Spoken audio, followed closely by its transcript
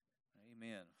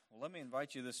Let me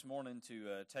invite you this morning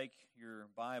to take your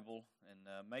Bible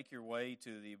and make your way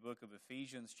to the book of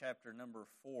Ephesians chapter number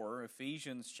 4.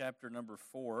 Ephesians chapter number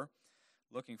 4.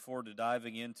 Looking forward to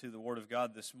diving into the Word of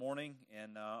God this morning.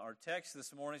 And our text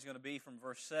this morning is going to be from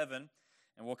verse 7,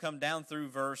 and we'll come down through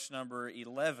verse number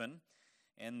 11.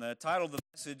 And the title of the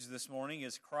message this morning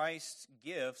is Christ's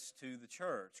Gifts to the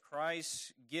Church.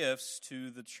 Christ's Gifts to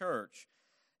the Church.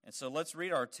 And so let's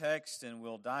read our text and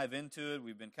we'll dive into it.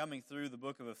 We've been coming through the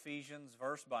book of Ephesians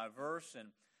verse by verse and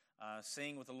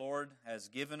seeing what the Lord has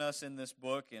given us in this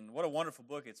book. And what a wonderful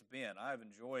book it's been. I've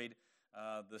enjoyed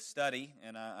the study,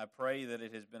 and I pray that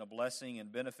it has been a blessing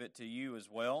and benefit to you as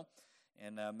well.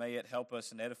 And may it help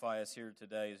us and edify us here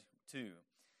today too.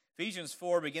 Ephesians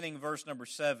 4, beginning verse number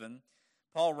 7,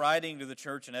 Paul writing to the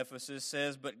church in Ephesus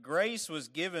says, "But grace was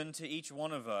given to each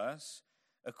one of us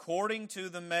according to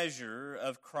the measure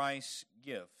of Christ's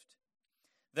gift.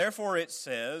 Therefore it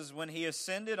says, when he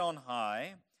ascended on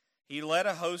high, he led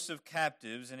a host of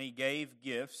captives and he gave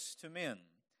gifts to men.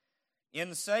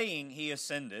 In saying he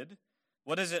ascended,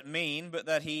 what does it mean but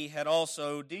that he had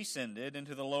also descended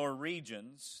into the lower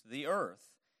regions, the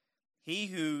earth? He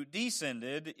who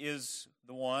descended is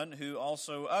the one who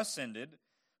also ascended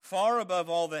far above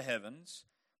all the heavens,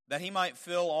 that he might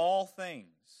fill all things.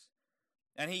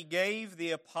 And he gave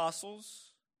the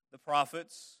apostles, the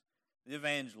prophets, the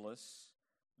evangelists,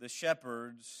 the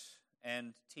shepherds,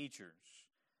 and teachers."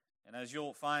 And as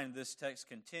you'll find, this text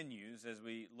continues as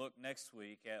we look next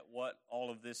week at what all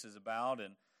of this is about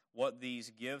and what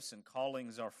these gifts and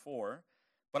callings are for.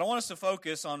 But I want us to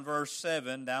focus on verse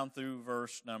 7 down through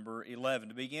verse number 11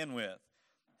 to begin with.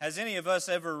 Has any of us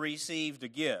ever received a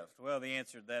gift? Well, the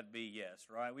answer to that would be yes,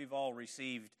 right? We've all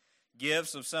received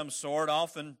gifts of some sort.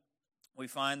 Often we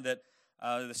find that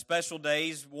the special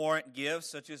days warrant gifts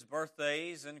such as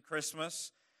birthdays and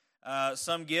Christmas.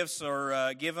 Some gifts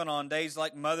are given on days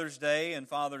like Mother's Day and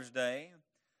Father's Day.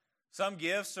 Some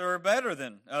gifts are better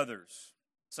than others.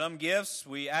 Some gifts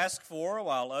we ask for,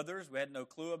 while others we had no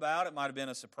clue about. It might have been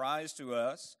a surprise to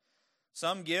us.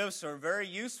 Some gifts are very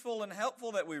useful and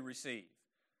helpful that we receive.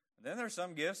 And then there's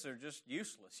some gifts that are just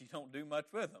useless. You don't do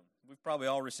much with them. We've probably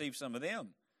all received some of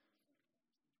them.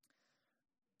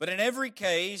 But in every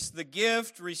case, the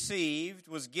gift received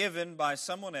was given by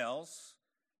someone else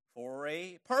for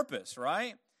a purpose,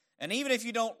 right? And even if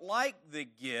you don't like the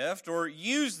gift or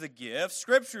use the gift,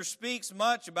 Scripture speaks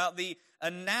much about the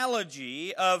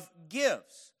analogy of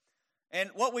gifts. And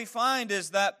what we find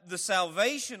is that the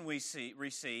salvation we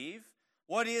receive,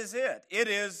 what is it? It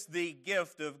is the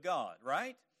gift of God,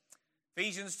 right?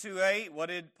 Ephesians 2:8, what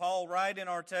did Paul write in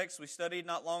our text we studied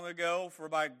not long ago? "For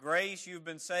by grace you've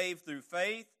been saved through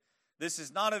faith. This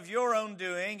is not of your own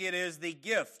doing, it is the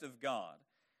gift of God."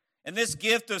 And this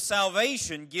gift of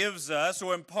salvation gives us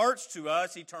or imparts to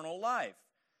us eternal life.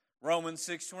 Romans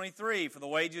 6:23, "For the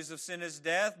wages of sin is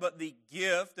death, but the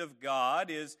gift of God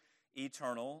is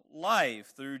eternal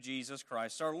life through Jesus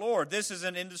Christ our Lord." This is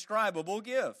an indescribable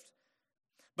gift.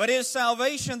 But is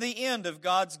salvation the end of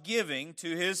God's giving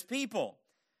to His people?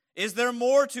 Is there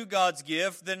more to God's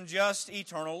gift than just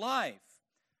eternal life?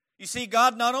 You see,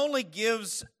 God not only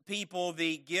gives people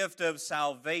the gift of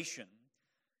salvation,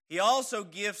 He also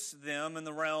gifts them in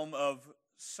the realm of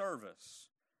service.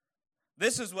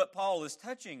 This is what Paul is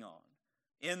touching on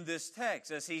in this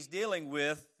text as he's dealing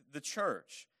with the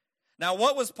church. Now,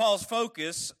 what was Paul's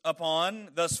focus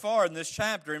upon thus far in this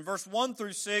chapter? In verse 1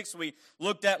 through 6 we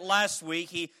looked at last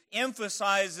week, he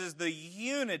emphasizes the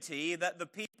unity that the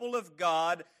people of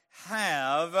God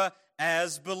have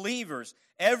as believers.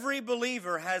 Every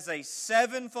believer has a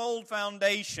sevenfold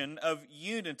foundation of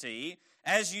unity,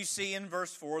 as you see in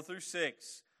verse 4 through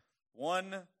 6.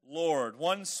 One Lord,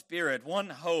 one Spirit, one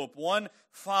hope, one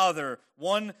Father,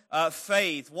 one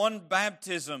faith, one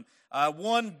baptism,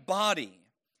 one body.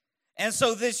 And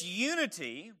so this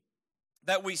unity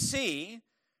that we see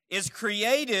is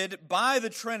created by the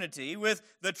Trinity, with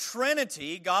the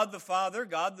Trinity, God the Father,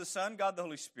 God the Son, God the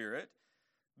Holy Spirit,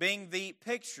 being the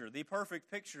picture, the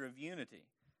perfect picture of unity.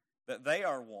 That they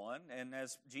are one, and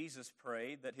as Jesus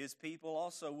prayed, that His people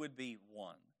also would be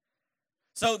one.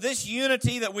 So this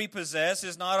unity that we possess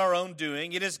is not our own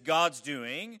doing, it is God's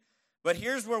doing. But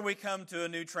here's where we come to a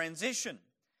new transition.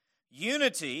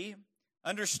 Unity,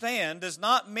 understand, does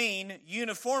not mean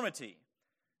uniformity.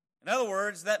 In other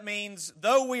words, that means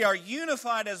though we are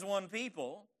unified as one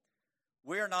people,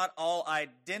 we are not all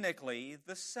identically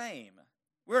the same.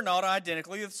 We're not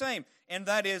identically the same. And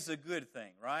that is a good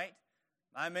thing, right?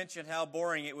 I mentioned how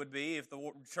boring it would be if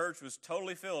the church was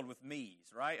totally filled with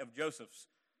me's, right, of Joseph's.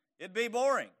 It'd be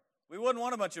boring. We wouldn't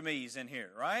want a bunch of me's in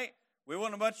here, right? We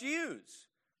want a bunch of you's.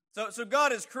 So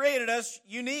God has created us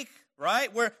unique,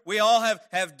 right? Where we all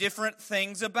have different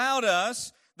things about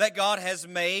us that God has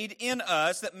made in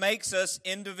us that makes us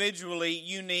individually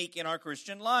unique in our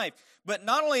Christian life. But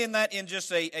not only in that, in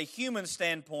just a human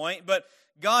standpoint, but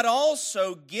God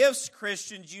also gifts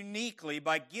Christians uniquely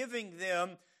by giving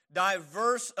them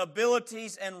diverse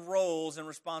abilities and roles and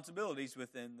responsibilities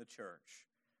within the church.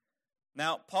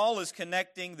 Now, Paul is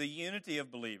connecting the unity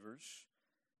of believers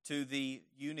to the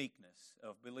uniqueness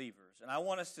of believers. And I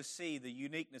want us to see the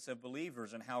uniqueness of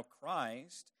believers and how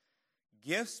Christ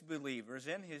gifts believers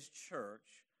in His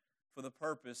church for the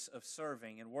purpose of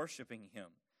serving and worshiping Him.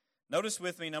 Notice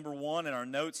with me, number one, in our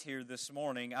notes here this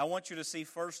morning, I want you to see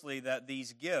firstly that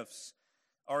these gifts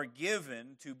are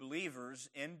given to believers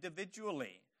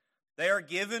individually. They are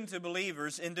given to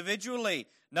believers individually.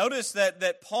 Notice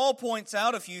that Paul points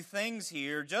out a few things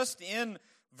here just in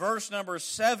verse number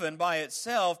 7 by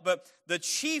itself, but the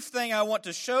chief thing I want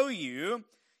to show you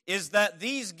is that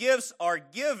these gifts are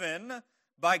given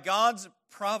by God's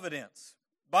providence,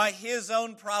 by His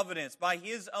own providence, by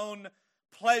His own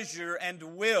pleasure and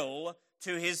will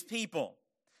to His people.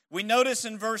 We notice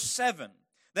in verse 7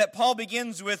 that Paul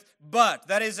begins with but.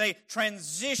 That is a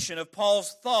transition of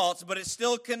Paul's thoughts, but it's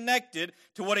still connected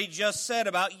to what he just said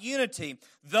about unity.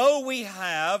 Though we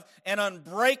have an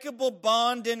unbreakable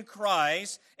bond in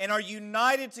Christ and are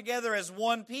united together as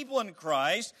one people in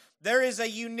Christ, there is a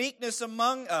uniqueness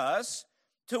among us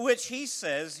to which he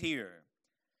says here,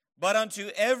 but unto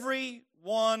every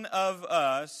one of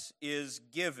us is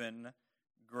given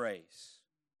grace.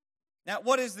 Now,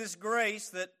 what is this grace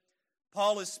that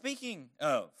Paul is speaking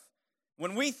of?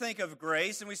 When we think of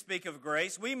grace and we speak of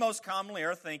grace, we most commonly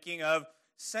are thinking of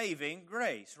saving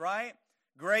grace, right?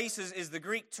 Grace is the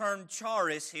Greek term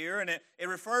charis here, and it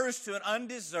refers to an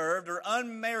undeserved or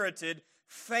unmerited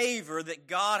favor that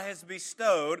God has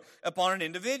bestowed upon an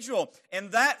individual.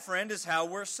 And that, friend, is how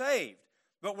we're saved.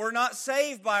 But we're not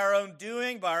saved by our own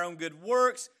doing, by our own good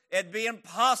works. It'd be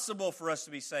impossible for us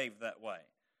to be saved that way.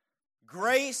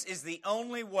 Grace is the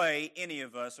only way any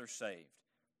of us are saved.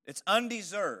 It's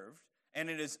undeserved and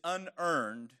it is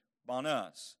unearned on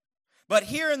us. But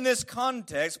here in this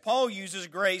context, Paul uses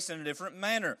grace in a different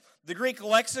manner. The Greek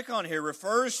lexicon here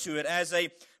refers to it as a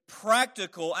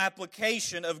practical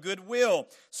application of goodwill.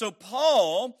 So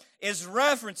Paul is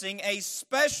referencing a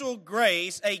special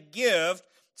grace, a gift,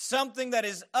 something that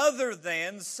is other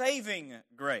than saving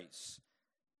grace.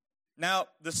 Now,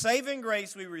 the saving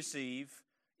grace we receive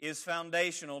is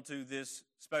foundational to this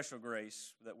special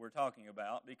grace that we're talking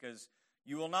about, because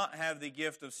you will not have the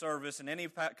gift of service in any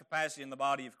capacity in the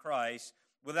body of Christ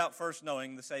without first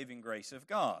knowing the saving grace of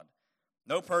God.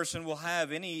 No person will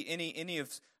have any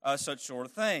of such sort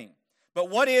of thing. But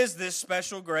what is this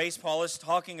special grace Paul is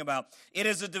talking about? It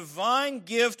is a divine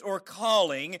gift or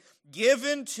calling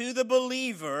given to the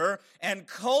believer and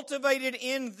cultivated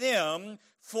in them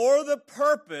for the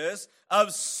purpose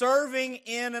of serving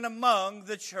in and among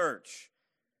the church.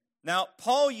 Now,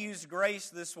 Paul used grace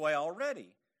this way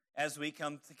already as we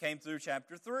came through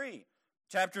chapter 3.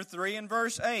 Chapter 3 and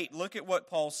verse 8. Look at what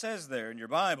Paul says there in your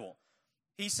Bible.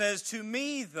 He says, "To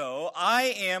me, though I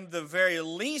am the very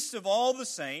least of all the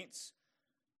saints,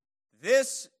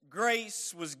 this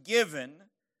grace was given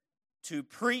to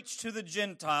preach to the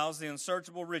Gentiles the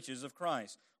unsearchable riches of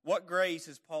Christ." What grace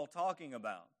is Paul talking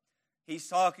about? He's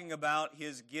talking about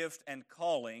his gift and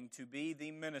calling to be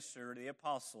the minister, the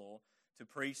apostle, to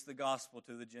preach the gospel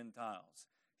to the Gentiles.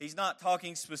 He's not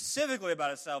talking specifically about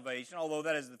his salvation, although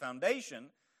that is the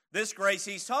foundation. This grace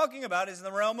he's talking about is in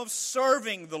the realm of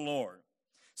serving the Lord.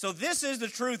 So this is the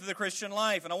truth of the Christian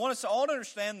life. And I want us all to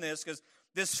understand this, because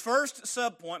this first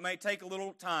subpoint may take a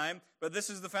little time, but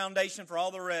this is the foundation for all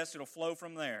the rest. It'll flow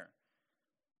from there.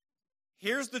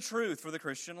 Here's the truth for the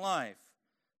Christian life.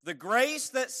 The grace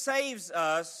that saves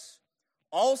us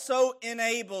also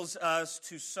enables us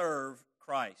to serve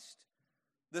Christ.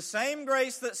 The same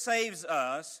grace that saves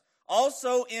us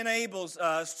also enables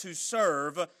us to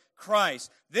serve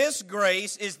Christ. This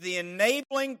grace is the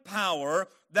enabling power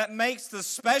that makes the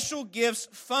special gifts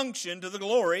function to the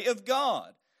glory of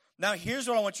God. Now, here's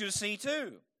what I want you to see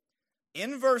too.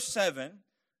 In verse 7,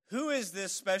 who is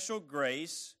this special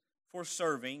grace for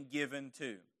serving given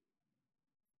to?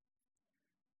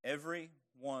 Every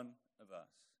one of us.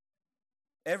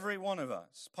 Every one of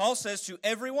us. Paul says to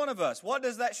every one of us. What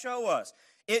does that show us?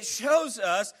 It shows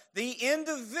us the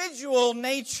individual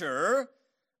nature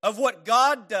of what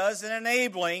God does in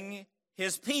enabling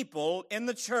His people in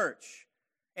the church.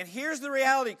 And here's the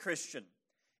reality, Christian.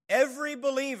 Every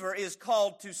believer is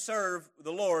called to serve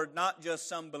the Lord, not just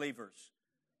some believers.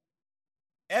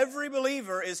 Every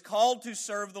believer is called to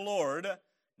serve the Lord,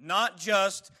 not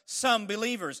just some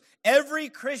believers. Every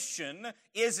Christian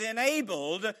is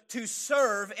enabled to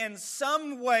serve in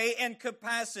some way and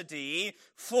capacity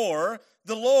for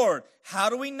the Lord. How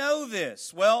do we know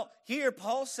this? Well, here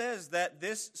Paul says that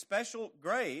this special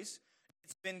grace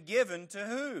has been given to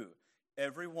who?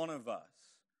 Every one of us.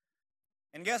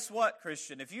 And guess what,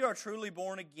 Christian? If you are truly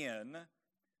born again,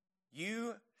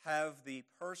 you have the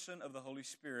person of the Holy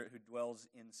Spirit who dwells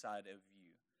inside of you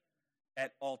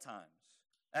at all times.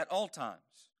 At all times.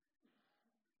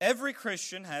 Every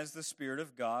Christian has the Spirit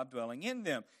of God dwelling in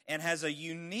them and has a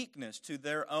uniqueness to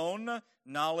their own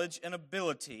knowledge and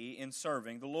ability in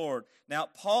serving the Lord. Now,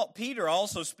 Peter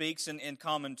also speaks in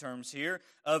common terms here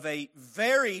of a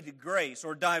varied grace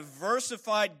or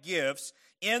diversified gifts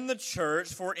in the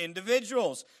church for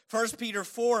individuals. 1 Peter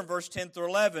 4 and verse 10 through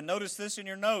 11. Notice this in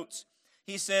your notes.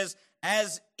 He says,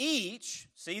 as each,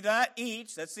 see that?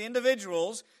 Each, that's the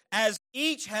individuals, as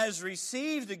each has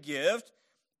received a gift,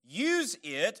 use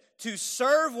it to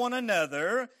serve one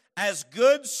another as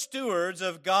good stewards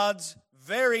of God's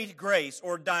varied grace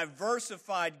or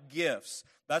diversified gifts.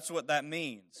 That's what that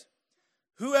means.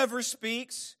 Whoever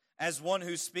speaks as one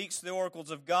who speaks the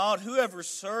oracles of God, whoever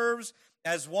serves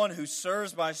as one who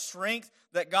serves by strength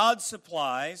that God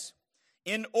supplies,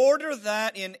 in order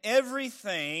that in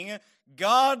everything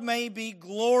God may be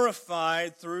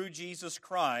glorified through Jesus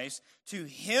Christ. To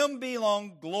Him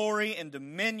belong glory and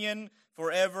dominion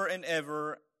forever and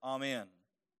ever. Amen.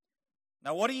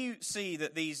 Now, what do you see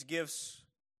that these gifts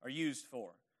are used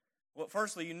for? Well,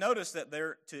 firstly, you notice that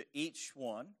they're to each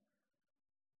one.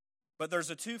 But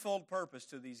there's a twofold purpose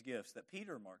to these gifts that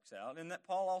Peter marks out and that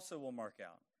Paul also will mark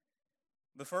out.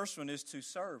 The first one is to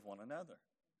serve one another.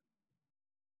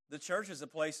 The church is a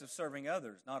place of serving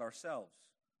others, not ourselves.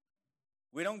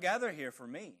 We don't gather here for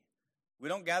me. We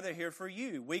don't gather here for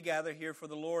you. We gather here for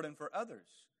the Lord and for others.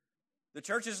 The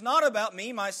church is not about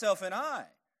me, myself, and I.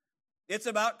 It's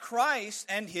about Christ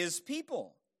and His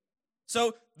people.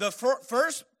 So the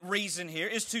first reason here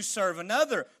is to serve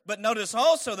another. But notice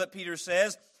also that Peter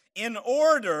says, in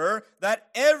order that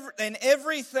in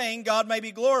everything God may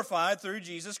be glorified through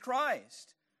Jesus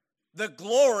Christ. The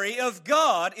glory of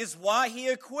God is why He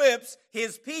equips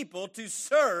His people to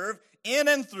serve in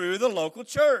and through the local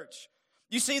church.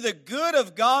 You see, the good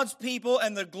of God's people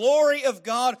and the glory of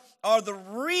God are the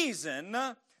reason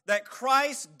that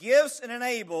Christ gives and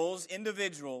enables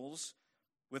individuals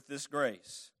with this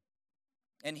grace.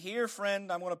 And here,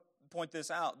 friend, I'm going to point this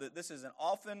out, that this is an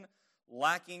often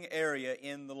lacking area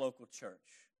in the local church.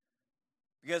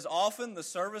 Because often the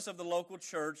service of the local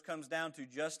church comes down to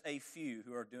just a few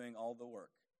who are doing all the work.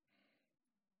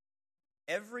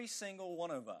 Every single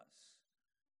one of us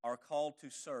are called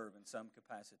to serve in some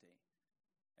capacity.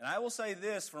 And I will say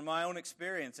this from my own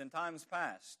experience in times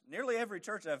past. Nearly every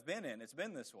church I've been in, it's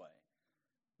been this way.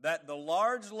 That the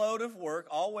large load of work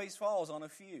always falls on a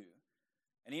few.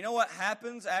 And you know what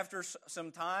happens after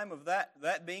some time of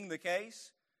that being the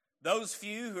case? Those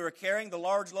few who are carrying the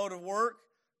large load of work,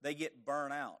 they get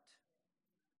burnt out.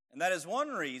 And that is one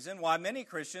reason why many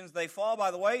Christians, they fall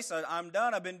by the wayside. I'm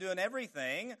done, I've been doing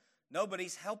everything.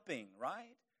 Nobody's helping,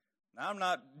 right? Now, I'm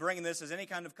not bringing this as any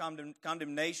kind of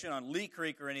condemnation on Lee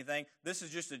Creek or anything. This is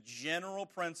just a general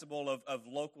principle of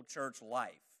local church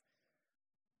life.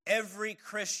 Every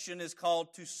Christian is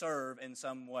called to serve in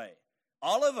some way.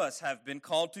 All of us have been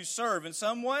called to serve in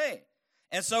some way.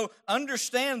 And so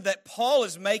understand that Paul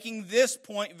is making this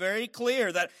point very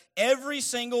clear, that every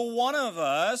single one of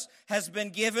us has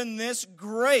been given this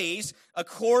grace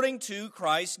according to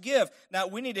Christ's gift. Now,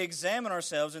 we need to examine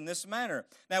ourselves in this manner.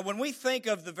 Now, when we think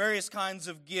of the various kinds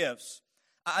of gifts,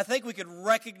 I think we could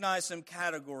recognize some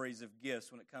categories of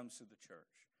gifts when it comes to the church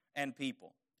and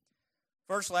people.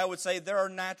 Firstly, I would say there are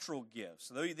natural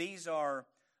gifts. These are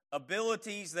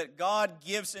abilities that God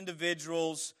gives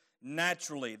individuals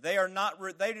naturally. They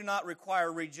do not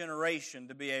require regeneration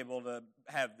to be able to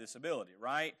have this ability,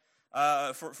 right?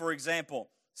 For example,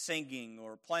 singing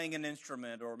or playing an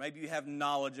instrument, or maybe you have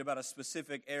knowledge about a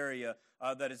specific area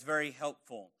that is very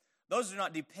helpful. Those do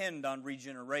not depend on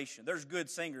regeneration. There's good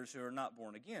singers who are not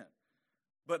born again.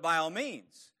 But by all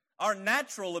means, our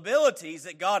natural abilities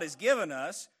that God has given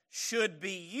us should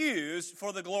be used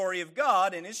for the glory of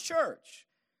God in His church.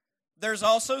 There's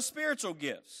also spiritual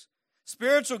gifts.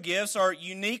 Spiritual gifts are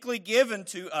uniquely given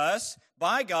to us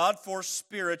by God for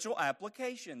spiritual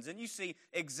applications. And you see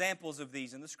examples of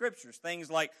these in the Scriptures. Things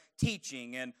like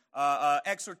teaching and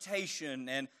exhortation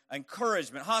and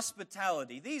encouragement,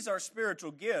 hospitality. These are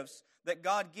spiritual gifts that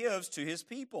God gives to His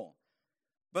people.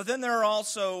 But then there are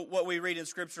also what we read in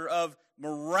Scripture of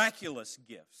miraculous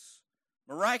gifts.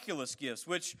 Miraculous gifts,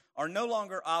 which are no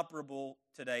longer operable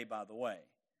today, by the way.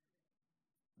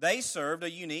 They served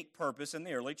a unique purpose in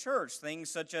the early church. Things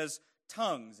such as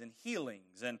tongues and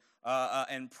healings and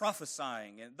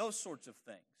prophesying and those sorts of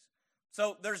things.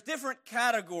 So there's different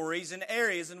categories and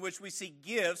areas in which we see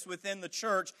gifts within the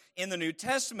church in the New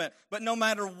Testament. But no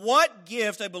matter what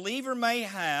gift a believer may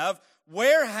have,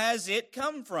 where has it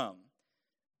come from?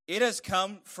 It has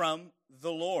come from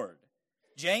the Lord.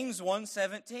 James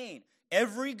 1:17.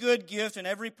 Every good gift and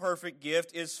every perfect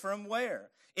gift is from where?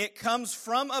 It comes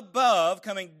from above,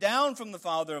 coming down from the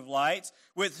Father of lights,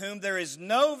 with whom there is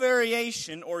no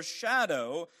variation or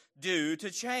shadow due to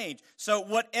change. So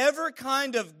whatever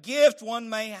kind of gift one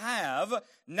may have,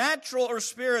 natural or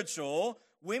spiritual,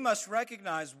 we must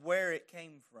recognize where it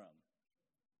came from.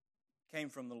 It came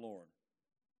from the Lord.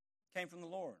 It came from the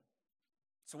Lord.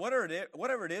 So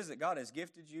whatever it is that God has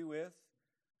gifted you with,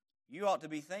 you ought to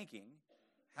be thinking,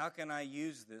 how can I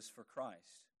use this for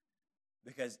Christ?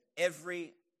 Because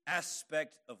every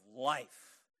aspect of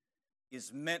life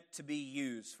is meant to be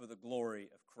used for the glory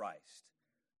of Christ.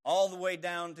 All the way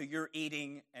down to your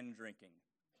eating and drinking.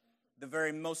 The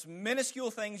very most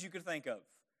minuscule things you could think of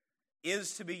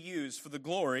is to be used for the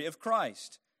glory of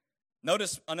Christ.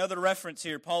 Notice another reference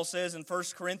here. Paul says in 1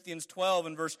 Corinthians 12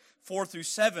 and verse 4 through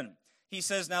 7, he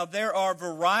says, now there are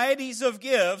varieties of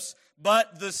gifts,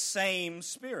 but the same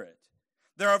Spirit.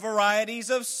 There are varieties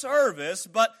of service,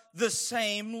 but the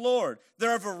same Lord.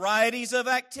 There are varieties of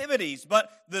activities,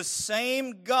 but the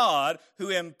same God who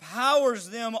empowers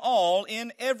them all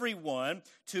in everyone.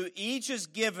 To each is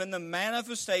given the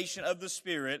manifestation of the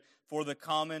Spirit for the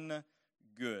common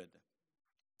good.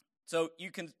 So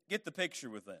you can get the picture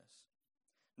with this.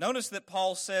 Notice that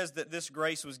Paul says that this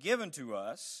grace was given to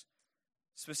us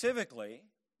specifically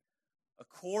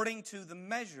according to the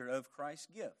measure of Christ's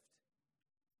gift.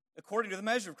 According to the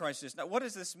measure of Christ's gift. Now, what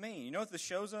does this mean? You know what this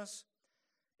shows us?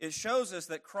 It shows us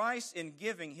that Christ, in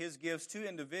giving His gifts to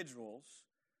individuals,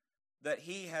 that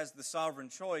He has the sovereign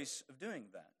choice of doing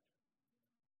that.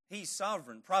 He's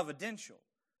sovereign, providential,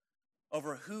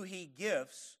 over who He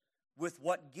gifts with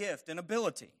what gift and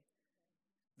ability.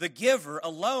 The giver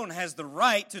alone has the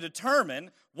right to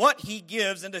determine what he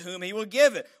gives and to whom he will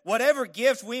give it. Whatever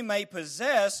gift we may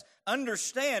possess,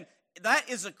 understand, that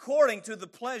is according to the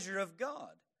pleasure of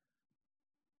God.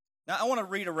 Now, I want to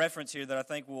read a reference here that I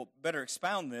think will better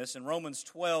expound this in Romans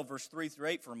 12, verse 3 through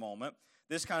 8 for a moment.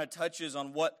 This kind of touches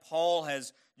on what Paul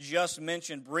has just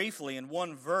mentioned briefly in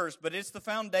one verse, but it's the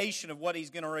foundation of what he's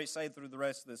going to say through the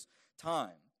rest of this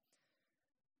time.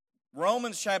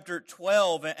 Romans chapter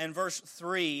 12 and verse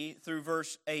 3 through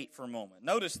verse 8 for a moment.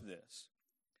 Notice this.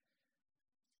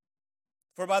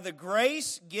 For by the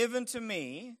grace given to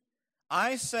me,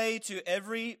 I say to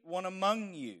every one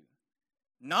among you,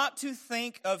 not to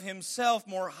think of himself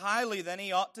more highly than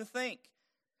he ought to think,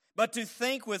 but to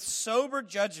think with sober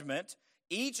judgment,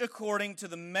 each according to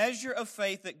the measure of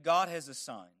faith that God has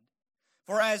assigned.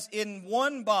 For as in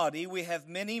one body we have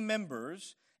many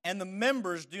members, and the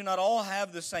members do not all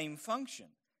have the same function,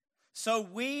 so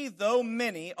we, though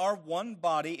many, are one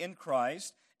body in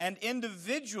Christ, and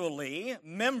individually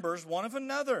members one of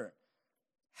another,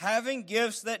 having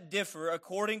gifts that differ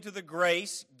according to the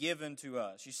grace given to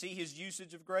us. You see his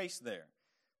usage of grace there.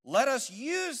 Let us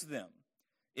use them.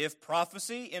 If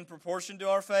prophecy, in proportion to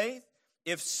our faith.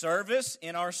 If service,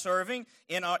 in our serving.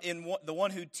 In the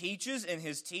one who teaches, in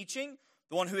his teaching.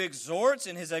 The one who exhorts,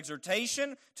 in his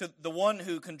exhortation. To the one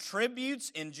who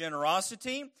contributes, in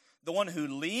generosity. The one who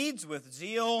leads, with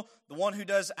zeal. The one who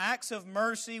does acts of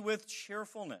mercy, with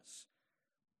cheerfulness.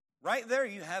 Right there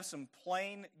you have some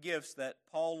plain gifts that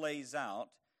Paul lays out,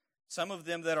 some of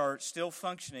them that are still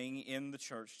functioning in the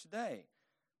church today.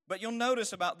 But you'll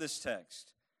notice about this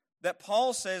text that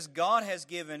Paul says God has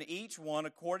given each one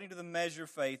according to the measure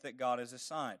of faith that God has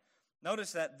assigned.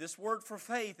 Notice that this word for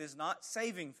faith is not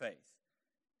saving faith.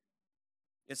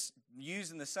 It's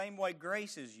used in the same way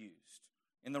grace is used,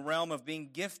 in the realm of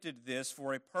being gifted this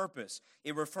for a purpose.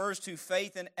 It refers to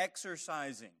faith in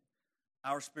exercising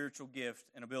our spiritual gift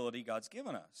and ability God's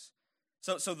given us.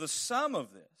 So the sum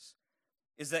of this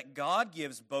is that God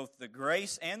gives both the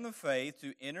grace and the faith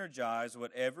to energize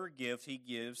whatever gift He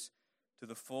gives to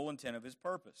the full intent of His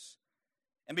purpose.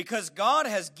 And because God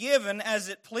has given as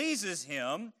it pleases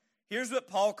Him, here's what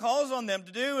Paul calls on them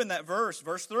to do in that verse,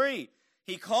 verse 3.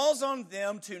 He calls on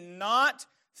them to not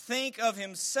think of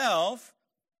himself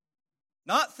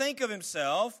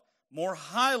more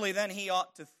highly than he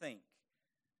ought to think.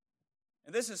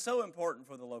 And this is so important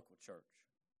for the local church.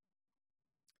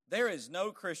 There is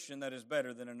no Christian that is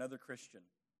better than another Christian,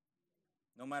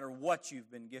 no matter what you've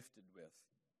been gifted with.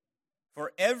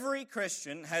 For every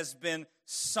Christian has been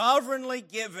sovereignly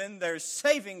given their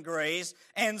saving grace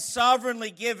and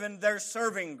sovereignly given their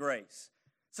serving grace.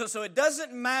 So it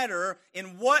doesn't matter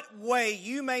in what way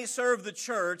you may serve the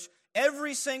church,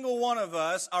 every single one of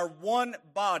us are one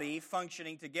body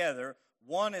functioning together.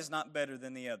 One is not better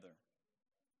than the other.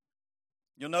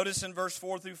 You'll notice in verse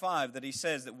 4 through 5 that he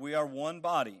says that we are one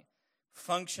body,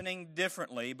 functioning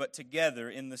differently but together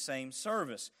in the same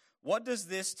service. What does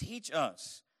this teach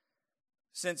us?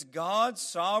 Since God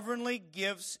sovereignly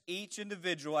gives each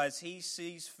individual as he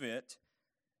sees fit,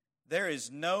 there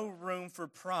is no room for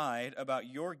pride about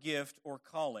your gift or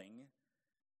calling,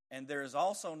 and there is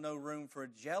also no room for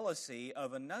jealousy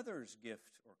of another's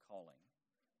gift or calling.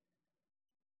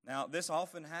 Now, this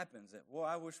often happens that, well,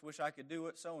 I wish I could do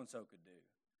what so-and-so could do.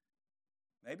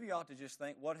 Maybe you ought to just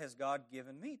think, what has God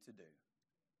given me to do?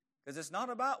 Because it's not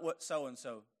about what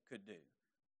so-and-so could do.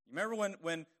 You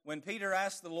remember when Peter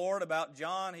asked the Lord about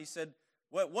John, he said,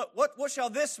 what shall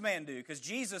this man do? Because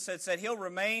Jesus had said, he'll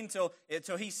remain till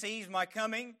he sees my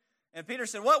coming. And Peter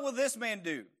said, what will this man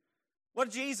do?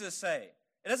 What did Jesus say?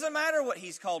 It doesn't matter what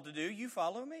he's called to do. You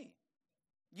follow me.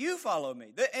 You follow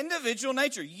me. The individual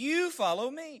nature. You follow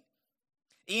me.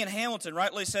 Ian Hamilton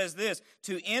rightly says this: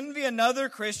 to envy another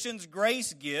Christian's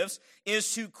grace gifts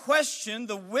is to question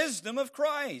the wisdom of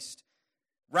Christ.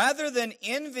 Rather than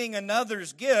envying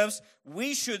another's gifts,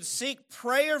 we should seek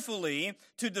prayerfully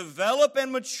to develop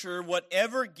and mature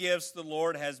whatever gifts the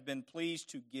Lord has been pleased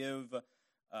to give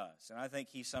us. And I think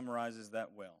he summarizes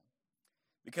that well.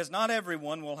 Because not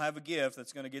everyone will have a gift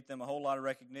that's going to get them a whole lot of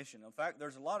recognition. In fact,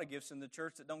 there's a lot of gifts in the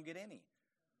church that don't get any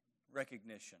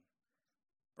recognition.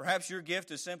 Perhaps your gift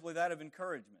is simply that of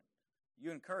encouragement.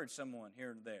 You encourage someone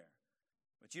here and there,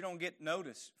 but you don't get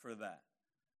notice for that.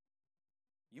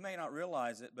 You may not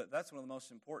realize it, but that's one of the most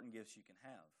important gifts you can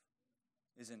have,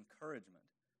 is encouragement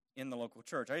in the local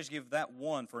church. I just give that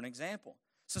one for an example.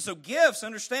 So gifts,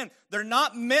 understand, they're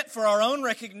not meant for our own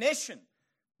recognition.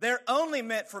 They're only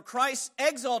meant for Christ's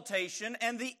exaltation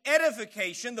and the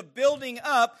edification, the building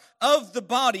up of the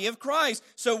body of Christ.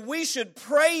 So we should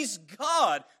praise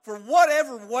God for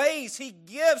whatever ways He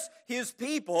gives His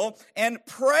people and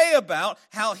pray about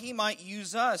how He might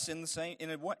use us in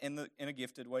a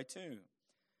gifted way too.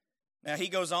 Now he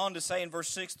goes on to say in verse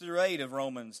 6 through 8 of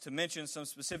Romans to mention some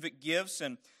specific gifts,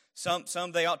 and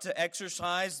some they ought to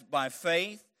exercise by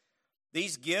faith.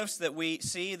 These gifts that we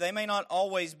see, they may not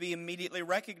always be immediately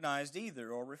recognized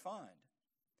either or refined.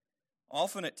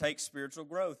 Often it takes spiritual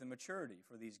growth and maturity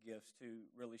for these gifts to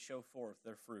really show forth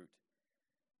their fruit.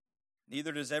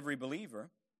 Neither does every believer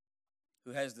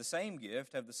who has the same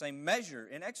gift have the same measure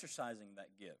in exercising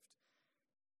that gift.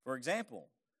 For example,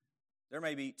 there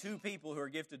may be two people who are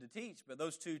gifted to teach, but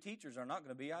those two teachers are not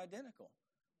going to be identical.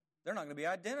 They're not going to be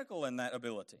identical in that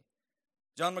ability.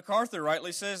 John MacArthur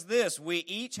rightly says this: we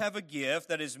each have a gift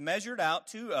that is measured out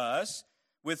to us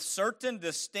with certain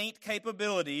distinct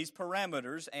capabilities,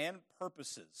 parameters, and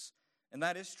purposes. And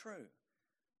that is true.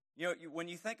 You know, when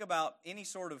you think about any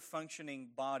sort of functioning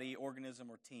body, organism,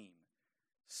 or team,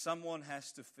 someone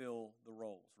has to fill the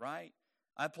roles, right?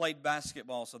 I played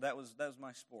basketball, so that was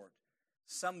my sport.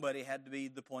 Somebody had to be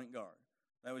the point guard.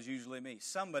 That was usually me.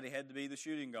 Somebody had to be the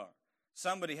shooting guard.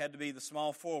 Somebody had to be the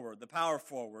small forward, the power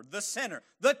forward, the center,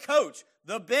 the coach,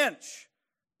 the bench,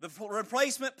 the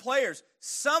replacement players.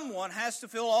 Someone has to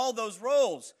fill all those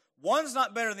roles. One's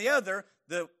not better than the other.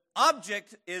 The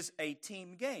object is a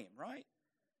team game, right?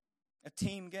 A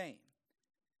team game.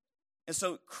 And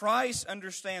so Christ,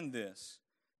 understand this,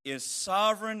 is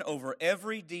sovereign over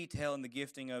every detail in the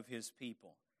gifting of His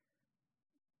people.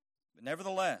 But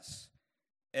nevertheless,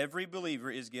 every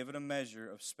believer is given a measure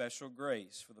of special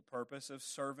grace for the purpose of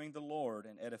serving the Lord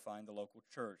and edifying the local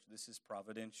church. This is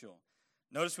providential.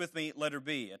 Notice with me letter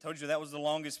B. I told you that was the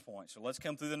longest point, so let's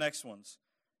come through the next ones.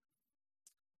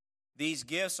 These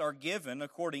gifts are given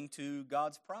according to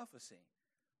God's prophecy.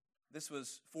 This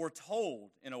was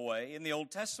foretold in a way in the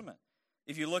Old Testament.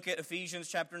 If you look at Ephesians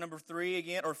chapter number 3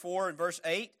 again, or 4 and verse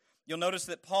 8, you'll notice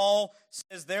that Paul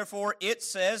says, therefore it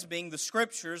says, being the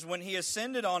Scriptures, when He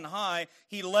ascended on high,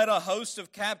 He led a host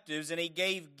of captives and He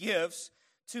gave gifts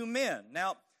to men.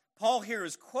 Now, Paul here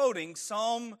is quoting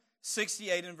Psalm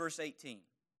 68 and verse 18,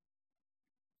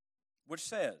 which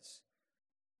says,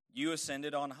 you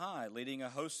ascended on high, leading a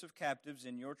host of captives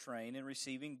in your train and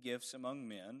receiving gifts among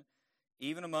men,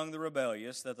 even among the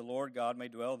rebellious, that the Lord God may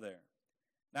dwell there.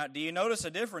 Now, do you notice a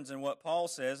difference in what Paul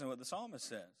says and what the psalmist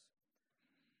says?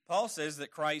 Paul says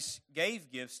that Christ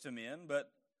gave gifts to men,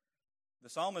 but the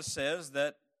psalmist says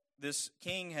that this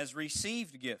king has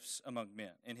received gifts among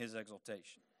men in his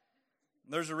exaltation.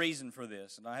 There's a reason for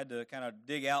this, and I had to kind of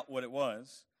dig out what it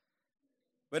was.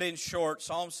 But in short,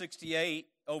 Psalm 68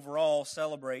 overall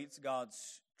celebrates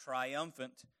God's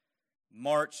triumphant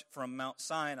march from Mount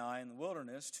Sinai in the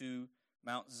wilderness to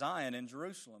Mount Zion in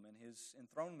Jerusalem and his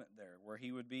enthronement there, where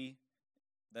he would be,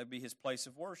 that'd be his place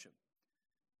of worship.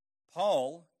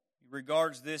 Paul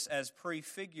regards this as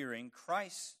prefiguring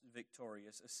Christ's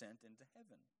victorious ascent into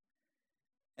heaven.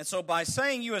 And so by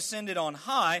saying you ascended on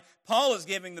high, Paul is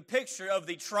giving the picture of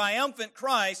the triumphant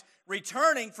Christ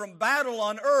returning from battle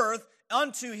on earth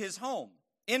unto his home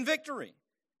in victory.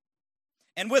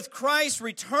 And with Christ's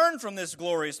return from this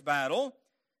glorious battle,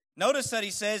 notice that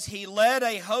he says he led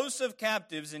a host of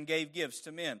captives and gave gifts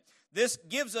to men. This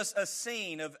gives us a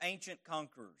scene of ancient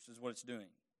conquerors, is what it's doing.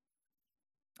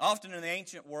 Often in the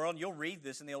ancient world, you'll read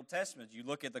this in the Old Testament. You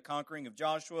look at the conquering of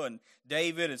Joshua and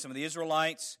David and some of the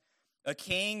Israelites. A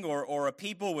king or a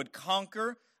people would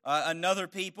conquer another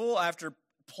people after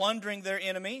plundering their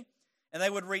enemy, and they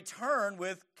would return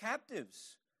with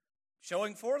captives,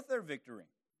 showing forth their victory.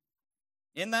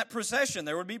 In that procession,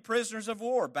 there would be prisoners of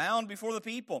war bound before the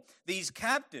people. These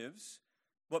captives,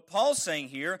 what Paul's saying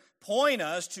here, point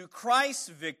us to Christ's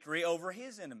victory over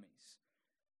his enemies.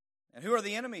 And who are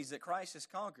the enemies that Christ has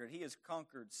conquered? He has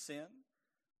conquered sin,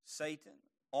 Satan,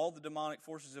 all the demonic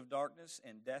forces of darkness,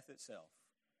 and death itself.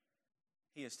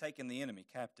 He has taken the enemy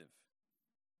captive.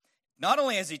 Not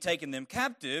only has he taken them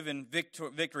captive in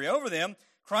victory over them,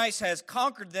 Christ has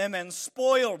conquered them and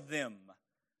spoiled them.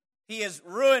 He has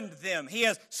ruined them. He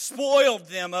has spoiled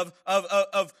them of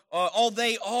all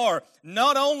they are.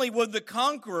 Not only would the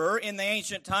conqueror in the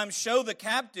ancient times show the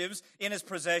captives in his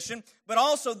possession, but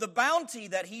also the bounty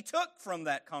that he took from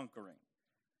that conquering.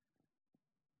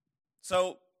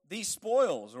 So these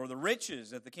spoils, or the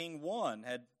riches that the king won,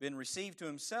 had been received to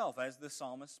himself, as the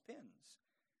psalmist pens.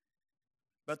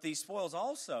 But these spoils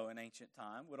also in ancient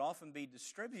time would often be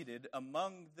distributed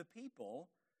among the people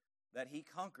that he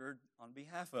conquered on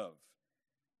behalf of.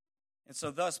 And so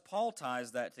thus Paul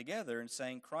ties that together in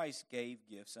saying Christ gave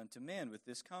gifts unto men with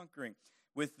this conquering.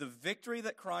 With the victory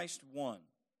that Christ won,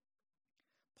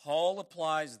 Paul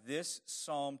applies this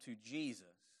psalm to Jesus,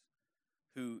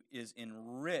 who is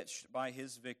enriched by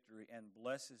his victory and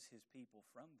blesses his people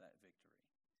from that victory.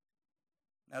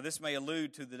 Now this may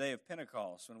allude to the day of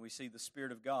Pentecost, when we see the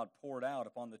Spirit of God poured out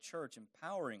upon the church,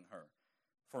 empowering her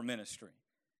for ministry.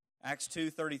 Acts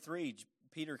 2:33,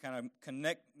 Peter kind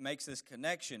of makes this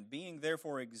connection. Being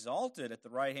therefore exalted at the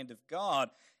right hand of God,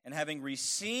 and having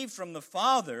received from the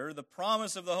Father the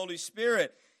promise of the Holy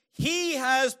Spirit, he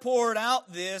has poured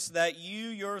out this that you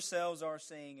yourselves are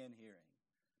seeing and hearing.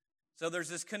 So there's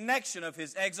this connection of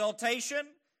his exaltation,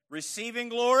 receiving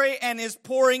glory, and his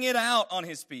pouring it out on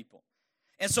his people.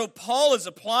 And so Paul has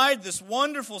applied this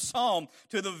wonderful psalm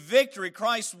to the victory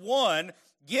Christ won,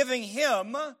 giving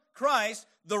him, Christ,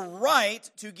 the right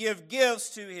to give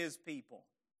gifts to his people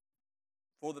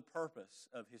for the purpose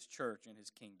of his church and his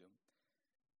kingdom.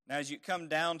 Now, as you come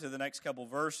down to the next couple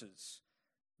verses,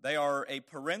 they are a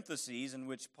parenthesis in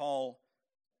which Paul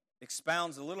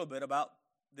expounds a little bit about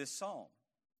this psalm.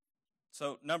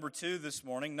 So, number 2 this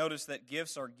morning, notice that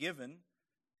gifts are given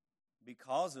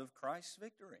because of Christ's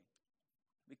victory.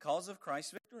 Because of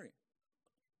Christ's victory.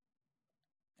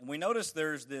 And we notice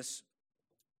there's this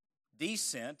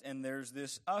descent and there's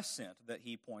this ascent that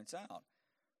he points out.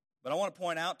 But I want to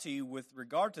point out to you with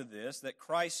regard to this that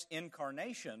Christ's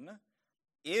incarnation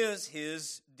is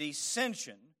his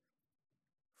descension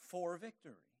for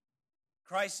victory.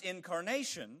 Christ's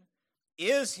incarnation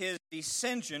is his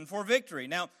descension for victory.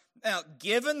 Now,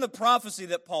 given the prophecy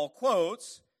that Paul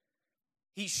quotes,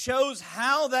 he shows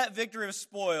how that victory of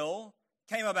spoil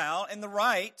came about and the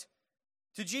right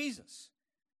to Jesus.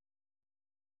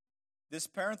 This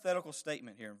parenthetical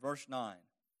statement here in verse 9,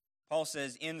 Paul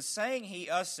says, in saying he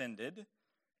ascended,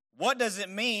 what does it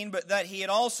mean but that he had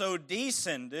also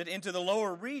descended into the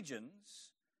lower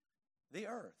regions, the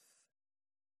earth?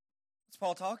 What's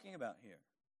Paul talking about here?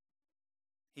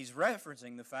 He's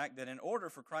referencing the fact that in order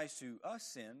for Christ to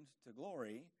ascend to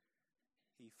glory,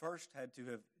 he first had to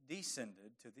have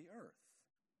descended to the earth.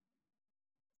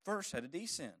 First had to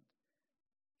descend.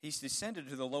 He's descended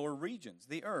to the lower regions,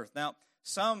 the earth. Now,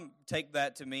 some take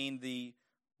that to mean the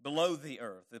below the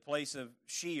earth, the place of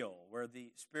Sheol, where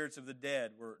the spirits of the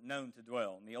dead were known to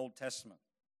dwell in the Old Testament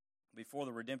before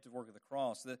the redemptive work of the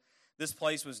cross. This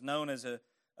place was known as a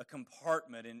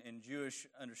compartment in Jewish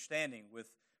understanding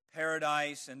with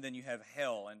paradise, and then you have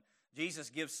hell. And Jesus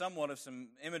gives somewhat of some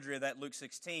imagery of that in Luke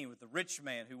 16 with the rich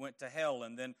man who went to hell,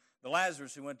 and then the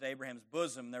Lazarus who went to Abraham's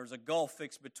bosom. There was a gulf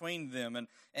fixed between them. And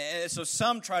so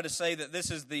some try to say that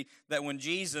this is that when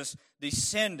Jesus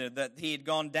descended, that he had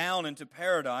gone down into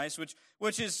paradise,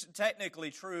 which is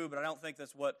technically true, but I don't think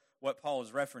that's what Paul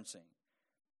is referencing.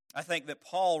 I think that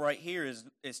Paul right here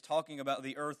is talking about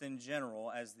the earth in general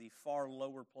as the far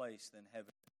lower place than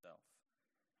heaven itself.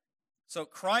 So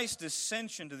Christ's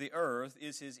ascension to the earth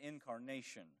is his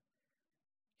incarnation,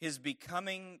 his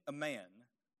becoming a man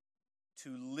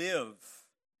to live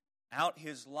out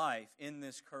his life in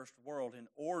this cursed world in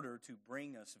order to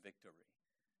bring us victory.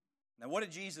 Now, what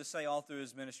did Jesus say all through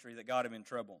his ministry that got him in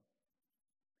trouble?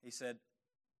 He said,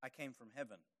 I came from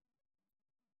heaven.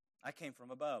 I came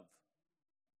from above.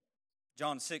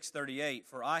 John 6:38,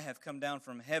 for I have come down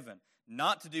from heaven,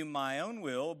 not to do my own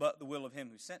will, but the will of him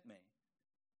who sent me.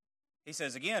 He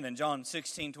says again in John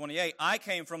 16:28, I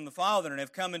came from the Father and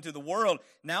have come into the world.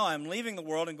 Now I'm leaving the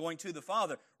world and going to the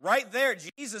Father. Right there,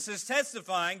 Jesus is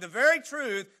testifying the very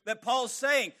truth that Paul's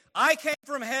saying. I came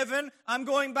from heaven, I'm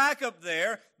going back up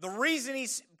there. The reason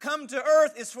he's come to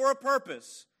earth is for a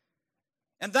purpose.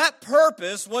 And that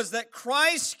purpose was that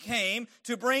Christ came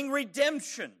to bring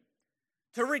redemption,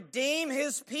 to redeem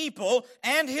his people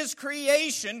and his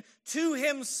creation to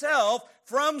himself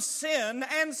from sin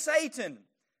and Satan.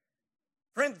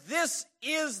 Friend, this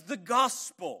is the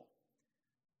gospel,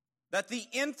 that the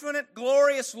infinite,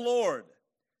 glorious Lord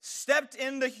stepped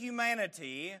into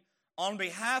humanity on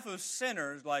behalf of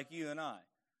sinners like you and I.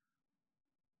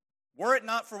 Were it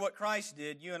not for what Christ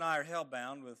did, you and I are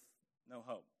hell-bound with no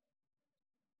hope.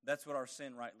 That's what our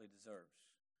sin rightly deserves.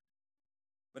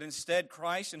 But instead,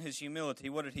 Christ in his humility,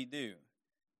 what did he do?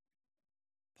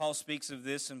 Paul speaks of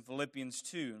this in Philippians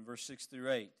 2 in verse 6 through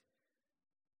 8.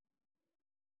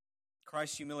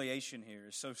 Christ's humiliation here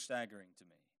is so staggering to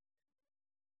me.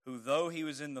 Who, though he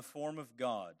was in the form of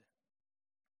God,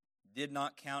 did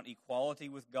not count equality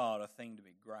with God a thing to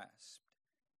be grasped,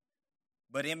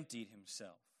 but emptied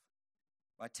himself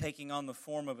by taking on the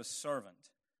form of a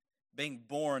servant, being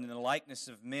born in the likeness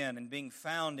of men, and being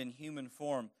found in human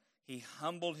form, he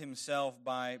humbled himself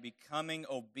by becoming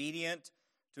obedient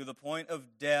to the point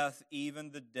of death,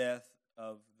 even the death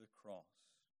of the cross.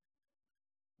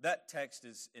 That text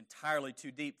is entirely too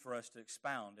deep for us to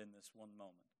expound in this one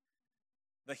moment.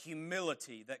 The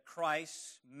humility that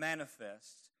Christ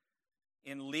manifests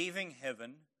in leaving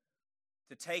heaven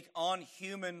to take on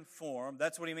human form,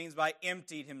 that's what he means by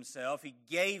emptied himself. He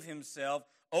gave himself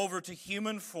over to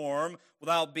human form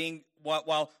while being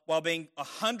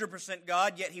 100%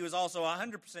 God, yet he was also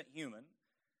 100% human.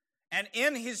 And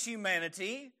in his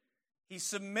humanity, he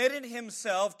submitted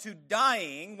himself to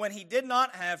dying when he did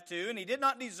not have to and he did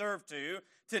not deserve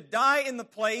to die in the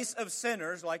place of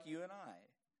sinners like you and I.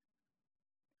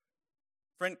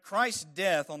 Friend, Christ's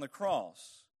death on the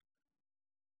cross,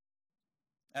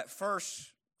 at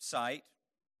first sight,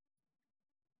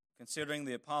 considering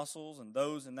the apostles and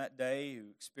those in that day who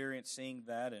experienced seeing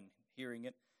that and hearing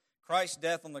it, Christ's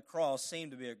death on the cross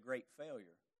seemed to be a great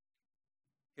failure.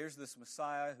 Here's this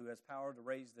Messiah who has power to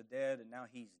raise the dead, and now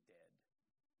he's dead.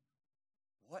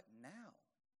 What now?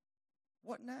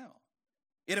 What now?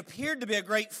 It appeared to be a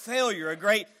great failure, a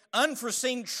great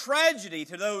unforeseen tragedy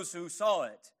to those who saw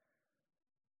it.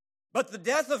 But the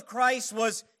death of Christ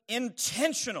was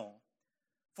intentional,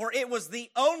 for it was the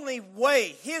only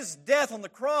way, his death on the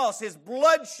cross, his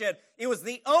bloodshed, it was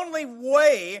the only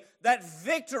way that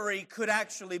victory could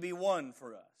actually be won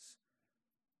for us.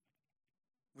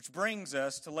 Which brings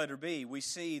us to letter B. We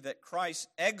see that Christ's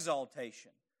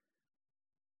exaltation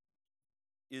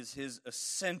is his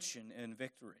ascension and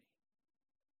victory.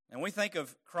 And we think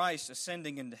of Christ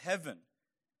ascending into heaven,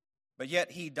 but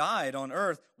yet he died on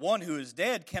earth. One who is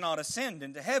dead cannot ascend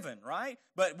into heaven, right?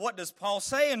 But what does Paul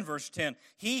say in verse 10?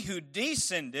 He who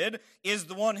descended is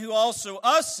the one who also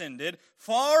ascended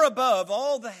far above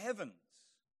all the heavens.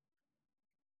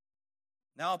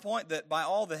 Now, I'll point that by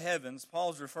all the heavens,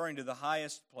 Paul's referring to the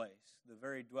highest place, the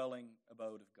very dwelling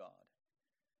abode of God,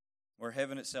 where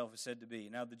heaven itself is said to be.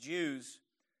 Now, the Jews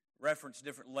reference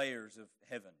different layers of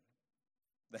heaven.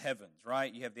 The heavens,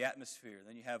 right? You have the atmosphere,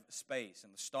 then you have space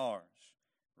and the stars,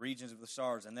 regions of the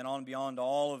stars, and then on beyond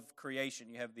all of creation,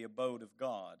 you have the abode of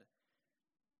God.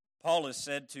 Paul is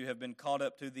said to have been caught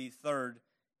up to the third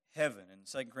heaven in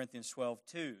 2 Corinthians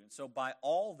 12:2. And so by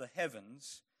all the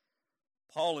heavens,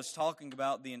 Paul is talking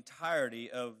about the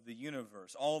entirety of the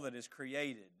universe, all that is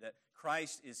created, that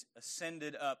Christ is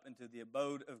ascended up into the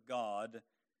abode of God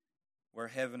where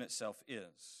heaven itself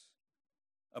is,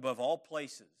 above all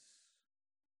places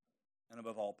and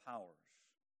above all powers.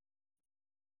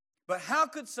 But how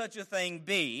could such a thing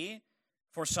be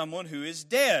for someone who is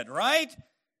dead, right?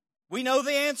 We know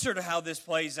the answer to how this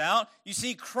plays out. You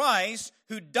see, Christ,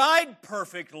 who died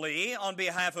perfectly on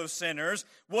behalf of sinners,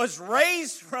 was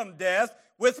raised from death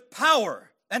with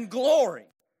power and glory,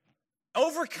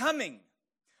 overcoming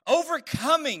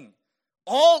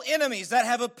all enemies that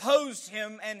have opposed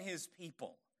him and his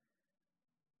people.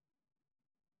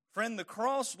 Friend, the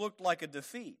cross looked like a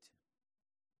defeat,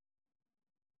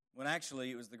 when actually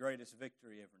it was the greatest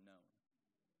victory ever known.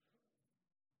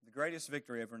 The greatest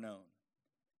victory ever known.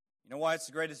 You know why it's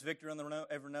the greatest victory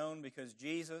ever known? Because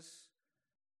Jesus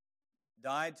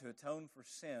died to atone for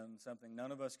sin, something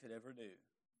none of us could ever do.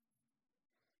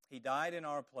 He died in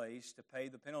our place to pay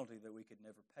the penalty that we could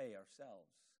never pay ourselves,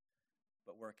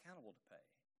 but we're accountable to pay.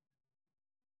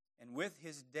 And with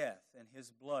his death and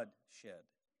his blood shed,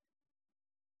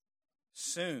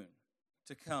 soon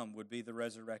to come would be the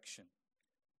resurrection,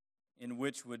 in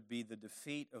which would be the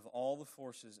defeat of all the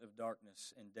forces of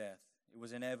darkness and death. It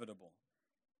was inevitable.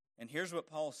 And here's what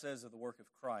Paul says of the work of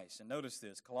Christ. And notice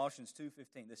this, Colossians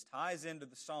 2:15. This ties into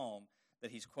the psalm that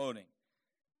he's quoting.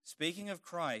 Speaking of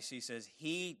Christ, he says,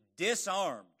 he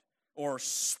disarmed or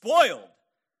spoiled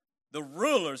the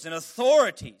rulers and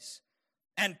authorities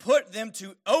and put them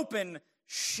to open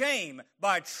shame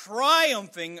by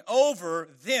triumphing over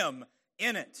them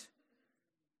in it.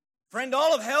 Friend,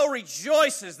 all of hell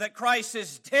rejoices that Christ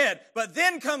is dead, but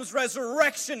then comes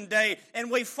resurrection day, and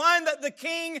we find that the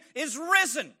King is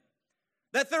risen.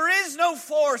 That there is no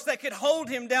force that could hold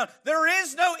him down. There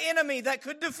is no enemy that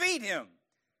could defeat him.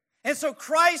 And so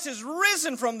Christ is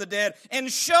risen from the dead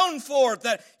and shown forth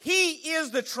that he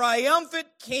is the triumphant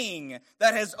King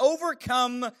that has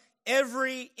overcome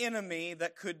every enemy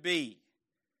that could be.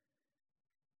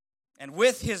 And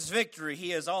with his victory,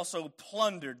 he has also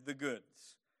plundered the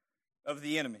goods of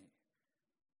the enemy.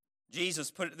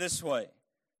 Jesus put it this way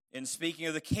in speaking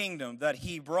of the kingdom that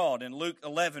he brought in Luke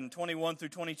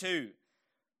 11:21-22.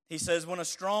 He says, when a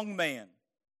strong man,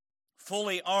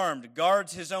 fully armed,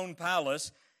 guards his own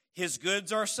palace, his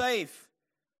goods are safe.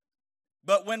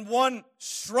 But when one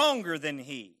stronger than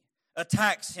he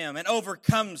attacks him and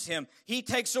overcomes him, he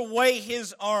takes away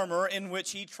his armor in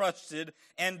which he trusted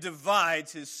and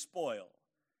divides his spoil.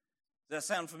 Does that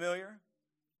sound familiar?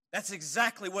 That's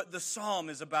exactly what the psalm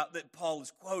is about that Paul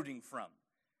is quoting from.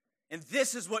 And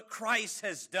this is what Christ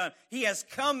has done. He has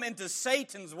come into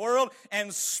Satan's world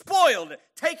and spoiled it,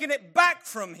 taken it back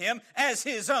from him as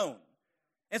his own.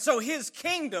 And so his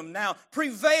kingdom now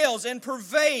prevails and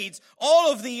pervades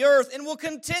all of the earth and will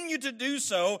continue to do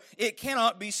so. It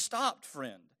cannot be stopped,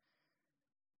 friend.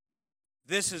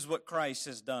 This is what Christ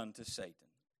has done to Satan.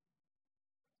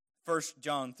 1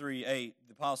 John 3:8,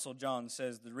 the Apostle John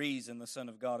says, the reason the Son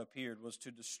of God appeared was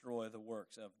to destroy the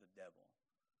works of the devil.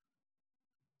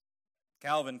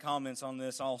 Calvin comments on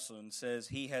this also and says,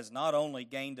 he has not only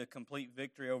gained a complete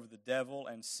victory over the devil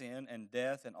and sin and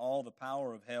death and all the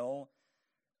power of hell,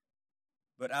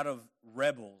 but out of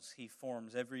rebels he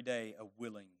forms every day a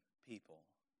willing people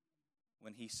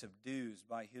when he subdues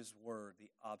by his word the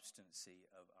obstinacy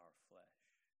of our flesh.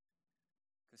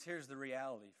 Because here's the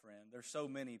reality, friend. There's so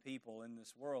many people in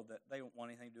this world that they don't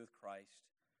want anything to do with Christ.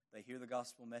 They hear the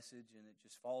gospel message and it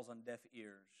just falls on deaf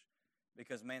ears.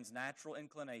 Because man's natural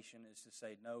inclination is to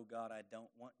say, no, God, I don't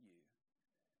want you.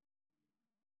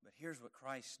 But here's what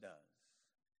Christ does.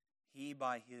 He,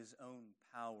 by his own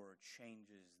power,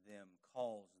 changes them,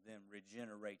 calls them,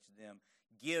 regenerates them,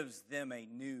 gives them a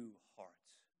new heart,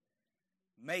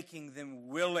 making them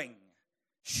willing,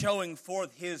 showing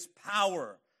forth his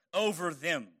power over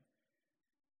them.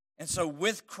 And so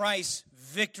with Christ's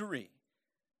victory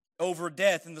over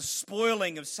death and the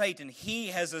spoiling of Satan, he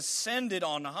has ascended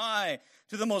on high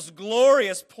to the most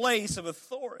glorious place of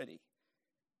authority.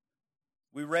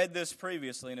 We read this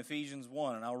previously in Ephesians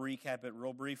 1, and I'll recap it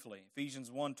real briefly. Ephesians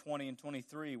 1:20 and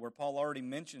 23, where Paul already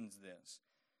mentions this.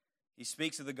 He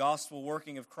speaks of the gospel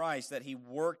working of Christ, that he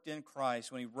worked in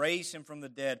Christ when he raised him from the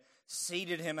dead,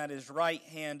 seated him at his right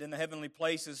hand in the heavenly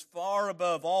places, far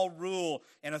above all rule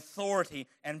and authority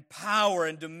and power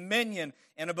and dominion,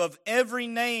 and above every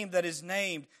name that is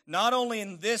named, not only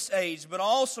in this age, but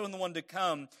also in the one to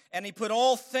come. And he put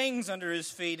all things under his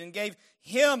feet and gave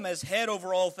him as head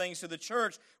over all things to the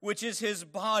church, which is his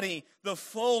body, the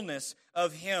fullness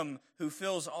of him who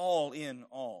fills all in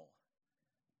all.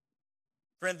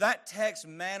 Friend, that text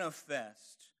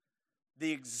manifests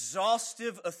the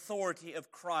exhaustive authority of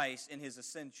Christ in his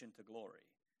ascension to glory.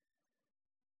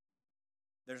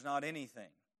 There's not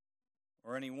anything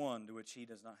or anyone to which he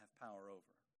does not have power over.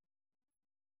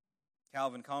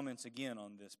 Calvin comments again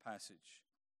on this passage.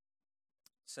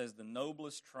 It says, the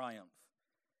noblest triumph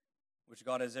which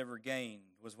God has ever gained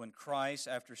was when Christ,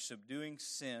 after subduing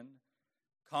sin,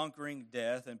 conquering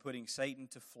death, and putting Satan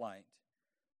to flight,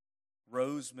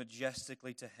 rose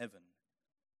majestically to heaven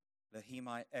that he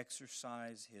might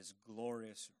exercise his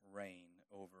glorious reign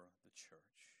over the church.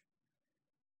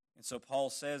 And so Paul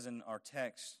says in our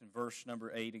text, in verse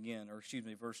number 8 again,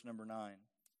 verse number 9.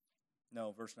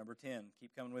 No, verse number 10.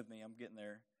 Keep coming with me, I'm getting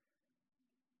there.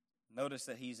 Notice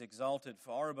that he's exalted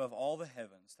far above all the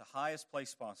heavens, the highest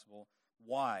place possible.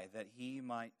 Why? That he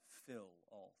might fill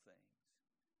all things.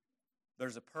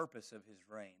 There's a purpose of his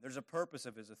reign. There's a purpose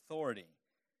of his authority.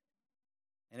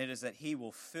 And it is that he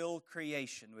will fill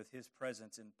creation with his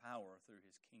presence and power through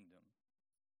his kingdom.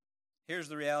 Here's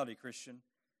the reality, Christian.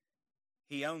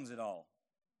 He owns it all.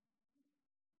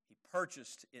 He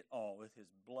purchased it all with his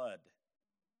blood.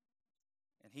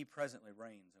 And he presently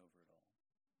reigns over it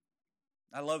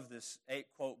all. I love this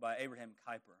quote by Abraham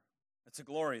Kuyper. It's a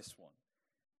glorious one.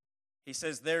 He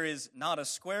says, "There is not a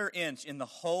square inch in the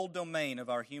whole domain of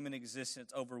our human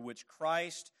existence over which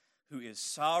Christ, who is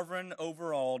sovereign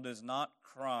over all, does not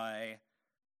cry,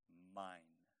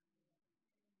 mine,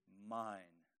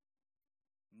 mine,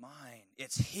 mine."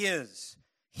 It's His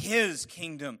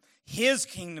kingdom. His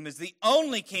kingdom is the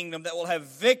only kingdom that will have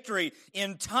victory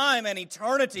in time and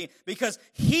eternity because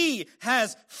He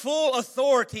has full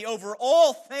authority over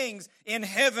all things in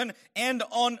heaven and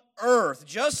on earth.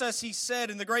 Just as He said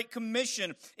in the Great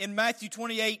Commission in Matthew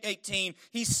 28:18,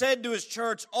 He said to His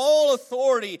church, "All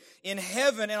authority in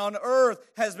heaven and on earth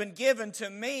has been given to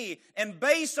me." And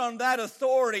based on that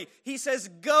authority, He says,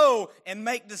 "Go and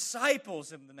make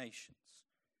disciples of the nations."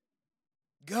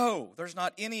 Go. There's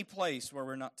not any place where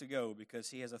we're not to go because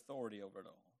He has authority over it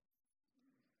all.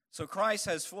 So Christ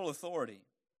has full authority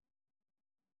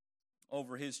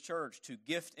over His church to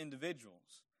gift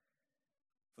individuals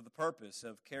for the purpose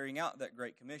of carrying out that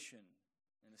Great Commission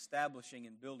and establishing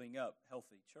and building up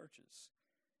healthy churches.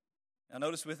 Now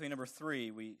notice with me, number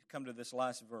 3, we come to this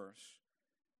last verse,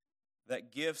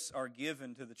 that gifts are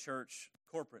given to the church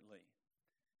corporately.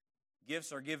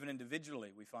 Gifts are given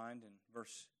individually, we find in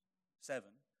verse 7.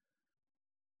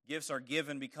 Gifts are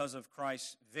given because of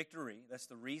Christ's victory. That's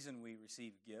the reason we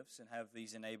receive gifts and have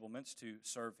these enablements to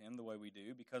serve Him the way we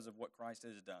do, because of what Christ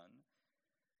has done.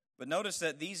 But notice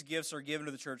that these gifts are given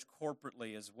to the church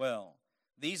corporately as well.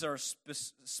 These are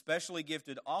specially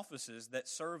gifted offices that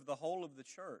serve the whole of the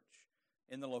church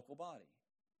in the local body.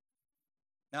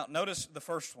 Now, notice the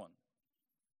first one.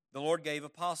 The Lord gave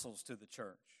apostles to the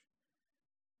church.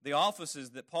 The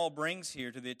offices that Paul brings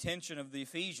here to the attention of the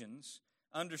Ephesians,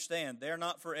 understand, they're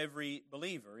not for every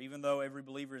believer. Even though every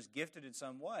believer is gifted in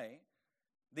some way,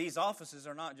 these offices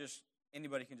are not just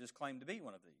anybody can just claim to be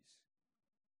one of these.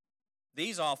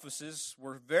 These offices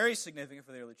were very significant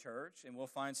for the early church, and we'll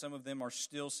find some of them are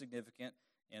still significant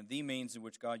and the means in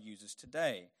which God uses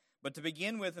today. But to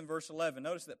begin with, in verse 11,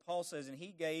 notice that Paul says, "And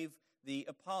He gave the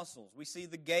apostles." We see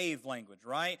the gave language,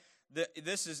 right?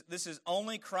 This is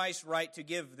only Christ's right to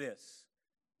give this.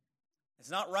 It's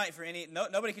not right for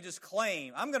nobody can just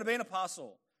claim, "I'm going to be an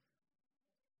apostle."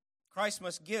 Christ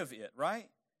must give it,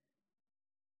 right?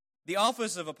 The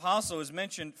office of apostle is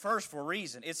mentioned first for a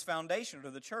reason. It's foundational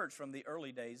to the church from the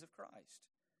early days of Christ.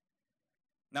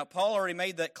 Now, Paul already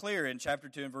made that clear in chapter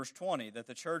 2 and verse 20, that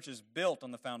the church is built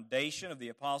on the foundation of the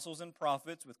apostles and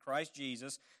prophets, with Christ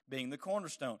Jesus being the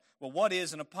cornerstone. Well, what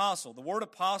is an apostle? The word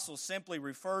apostle simply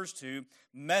refers to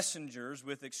messengers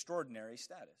with extraordinary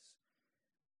status.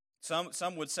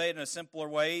 Some would say it in a simpler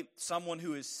way, someone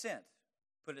who is sent.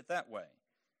 Put it that way.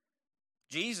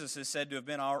 Jesus is said to have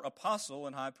been our apostle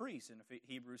and high priest in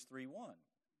Hebrews 3:1.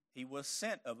 He was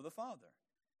sent of the Father.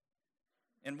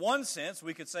 In one sense,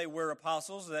 we could say we're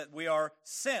apostles, that we are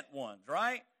sent ones,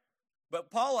 right? But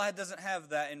Paul doesn't have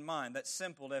that in mind, that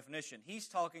simple definition. He's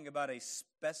talking about a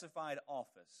specified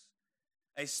office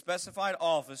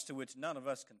to which none of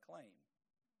us can claim.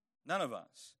 None of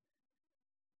us.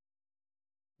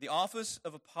 The office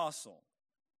of apostle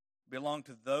belonged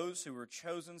to those who were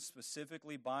chosen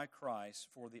specifically by Christ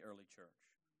for the early church.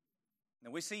 Now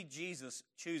we see Jesus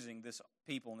choosing this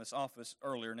people in this office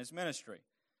earlier in His ministry.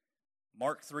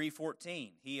 Mark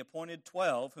 3:14, He appointed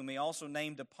 12, whom He also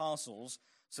named apostles,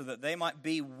 so that they might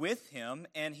be with Him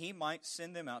and He might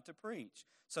send them out to preach.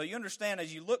 So you understand,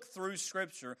 as you look through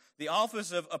Scripture, the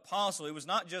office of apostle, it was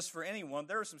not just for anyone.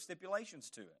 There are some stipulations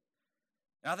to it.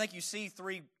 And I think you see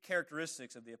 3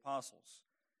 characteristics of the apostles.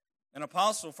 An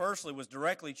apostle, firstly, was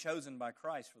directly chosen by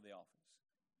Christ for the office.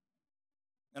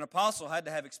 An apostle had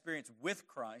to have experience with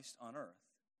Christ on earth.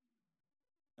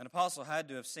 An apostle had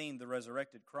to have seen the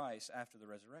resurrected Christ after the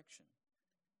resurrection.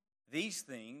 These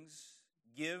things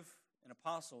give an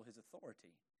apostle his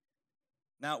authority.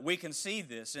 Now, we can see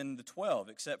this in the 12,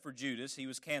 except for Judas. He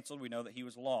was canceled. We know that he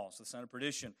was lost, the son of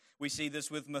perdition. We see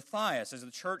this with Matthias, as the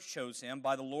church chose him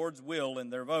by the Lord's will in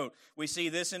their vote. We see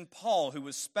this in Paul, who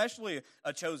was specially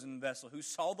a chosen vessel, who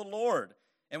saw the Lord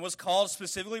and was called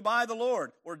specifically by the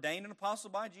Lord, ordained an apostle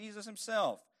by Jesus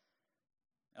himself.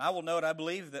 And I will note, I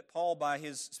believe that Paul, by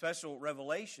his special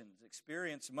revelations,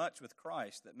 experienced much with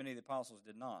Christ that many of the apostles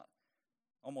did not.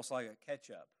 Almost like a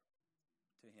catch-up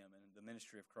to him in the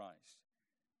ministry of Christ.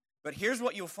 But here's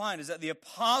what you'll find, is that the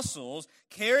apostles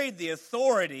carried the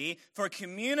authority for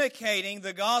communicating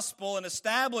the gospel and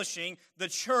establishing the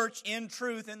church in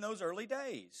truth in those early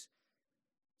days.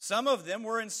 Some of them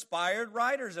were inspired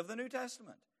writers of the New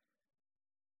Testament.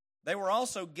 They were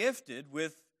also gifted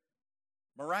with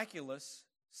miraculous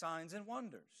signs and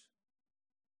wonders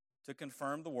to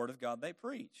confirm the word of God they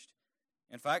preached.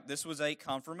 In fact, this was a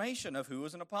confirmation of who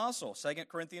was an apostle. 2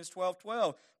 Corinthians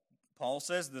 12:12. Paul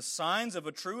says, the signs of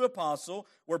a true apostle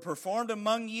were performed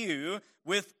among you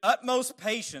with utmost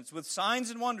patience, with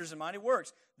signs and wonders and mighty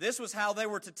works. This was how they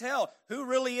were to tell who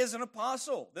really is an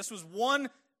apostle. This was one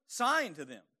sign to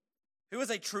them. Who is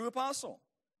a true apostle?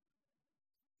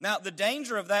 Now, the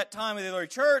danger of that time of the early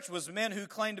church was men who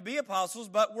claimed to be apostles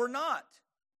but were not.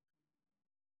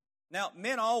 Now,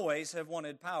 men always have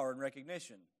wanted power and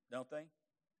recognition, don't they?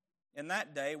 In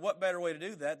that day, what better way to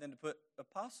do that than to put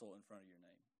apostle in front of your name?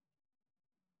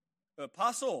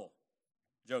 Apostle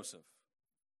Joseph.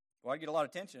 Well, I'd get a lot of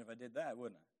attention if I did that,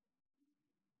 wouldn't I?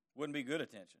 Wouldn't be good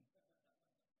attention.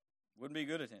 Wouldn't be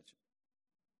good attention.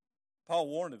 Paul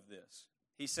warned of this.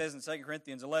 He says in 2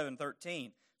 Corinthians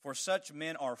 11:13, for such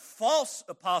men are false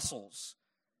apostles,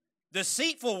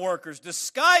 deceitful workers,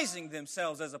 disguising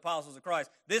themselves as apostles of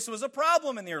Christ. This was a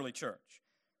problem in the early church.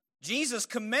 Jesus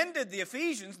commended the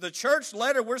Ephesians, the church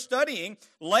letter we're studying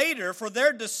later, for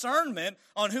their discernment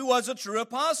on who was a true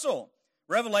apostle.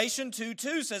 Revelation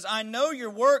 2:2 says, I know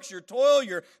your works, your toil,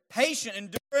 your patient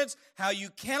endurance, how you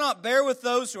cannot bear with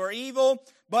those who are evil,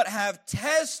 but have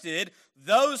tested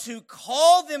those who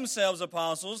call themselves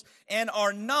apostles and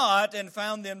are not, and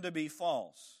found them to be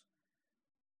false.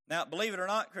 Now, believe it or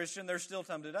not, Christian, there's still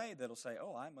some today that'll say,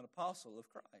 oh, I'm an apostle of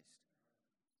Christ.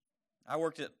 I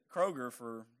worked at Kroger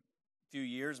for few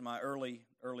years, my early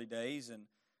days, and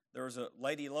there was a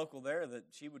lady local there that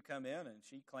she would come in and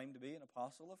she claimed to be an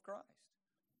apostle of Christ.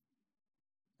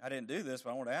 I didn't do this, but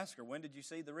I want to ask her, when did you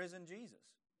see the risen Jesus?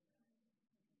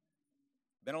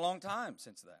 Been a long time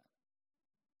since that.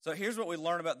 So here's what we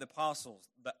learn about the apostles.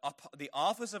 The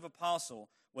office of apostle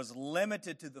was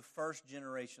limited to the first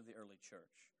generation of the early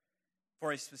church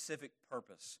for a specific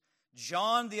purpose.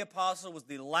 John the apostle was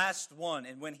the last one,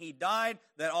 and when he died,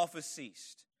 that office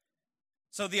ceased.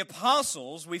 So the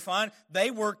apostles, we find,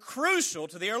 they were crucial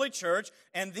to the early church,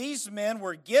 and these men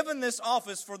were given this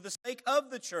office for the sake of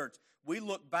the church. We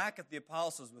look back at the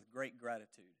apostles with great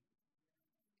gratitude.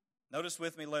 Notice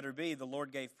with me, letter B, the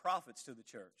Lord gave prophets to the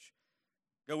church.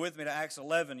 Go with me to Acts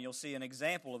 11. You'll see an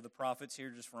example of the prophets here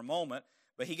just for a moment.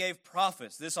 But he gave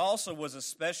prophets. This also was a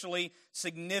specially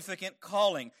significant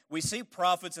calling. We see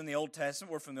prophets in the Old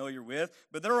Testament we're familiar with,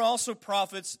 but there are also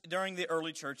prophets during the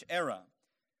early church era.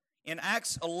 In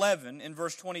Acts 11, in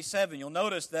verse 27, you'll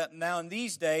notice that now in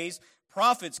these days,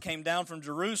 prophets came down from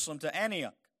Jerusalem to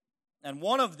Antioch. And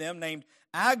one of them, named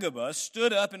Agabus,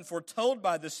 stood up and foretold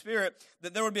by the Spirit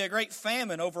that there would be a great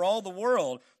famine over all the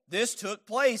world. This took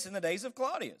place in the days of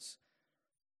Claudius.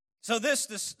 So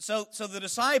the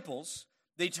disciples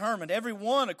determined, every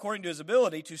one according to his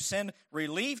ability, to send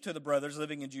relief to the brothers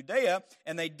living in Judea,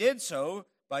 and they did so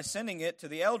by sending it to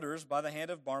the elders by the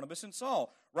hand of Barnabas and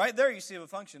Saul. Right there you see a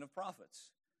function of prophets.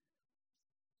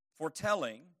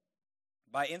 Foretelling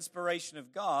by inspiration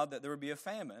of God that there would be a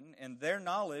famine, and their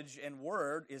knowledge and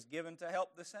word is given to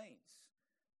help the saints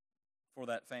for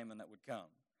that famine that would come.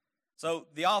 So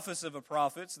the office of the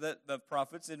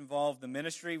prophets involved the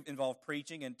ministry, involved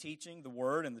preaching and teaching the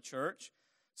word in the church.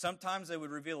 Sometimes they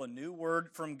would reveal a new word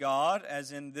from God,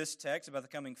 as in this text about the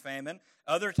coming famine.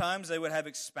 Other times they would have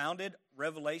expounded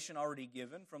revelation already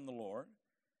given from the Lord.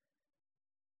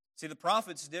 See, the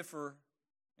prophets differ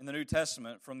in the New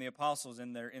Testament from the apostles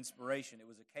in their inspiration. It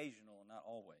was occasional and not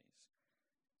always.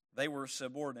 They were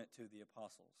subordinate to the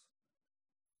apostles.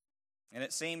 And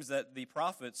it seems that the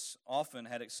prophets often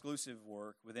had exclusive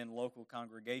work within local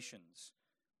congregations,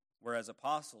 whereas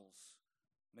apostles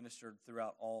ministered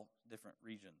throughout all different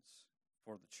regions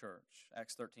for the church.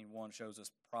 Acts 13:1 shows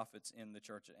us prophets in the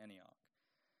church at Antioch.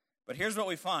 But here's what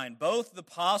we find. Both the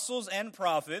apostles and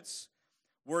prophets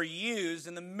were used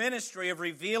in the ministry of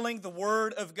revealing the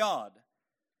Word of God.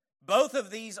 Both of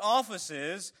these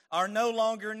offices are no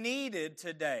longer needed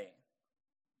today.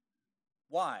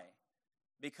 Why?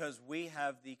 Because we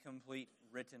have the complete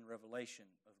written revelation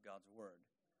of God's Word.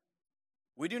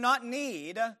 We do not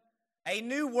need a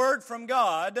new word from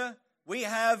God. We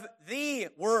have the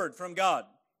Word from God.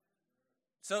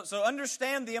 So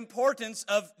understand the importance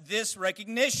of this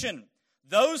recognition.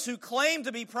 Those who claim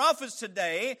to be prophets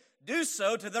today do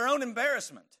so to their own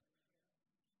embarrassment.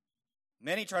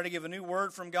 Many try to give a new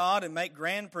word from God and make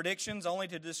grand predictions only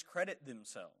to discredit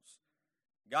themselves.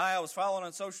 A guy I was following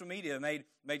on social media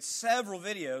made several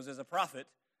videos as a prophet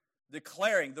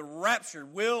declaring the rapture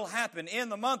will happen in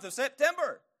the month of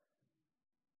September.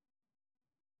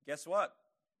 Guess what?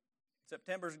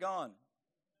 September's gone.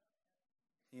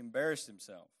 He embarrassed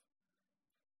himself.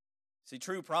 See,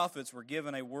 true prophets were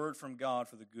given a word from God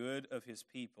for the good of His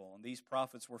people. And these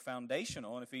prophets were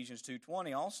foundational in Ephesians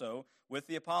 2:20 also with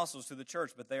the apostles to the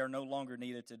church, but they are no longer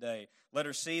needed today.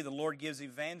 Letter C, the Lord gives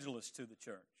evangelists to the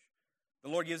church. The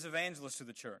Lord gives evangelists to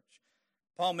the church.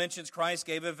 Paul mentions Christ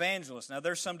gave evangelists. Now,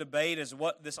 there's some debate as to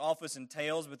what this office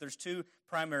entails, but there's two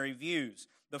primary views.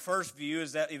 The first view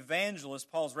is that evangelists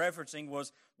Paul's referencing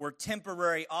were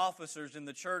temporary officers in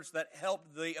the church that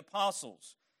helped the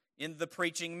apostles in the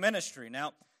preaching ministry.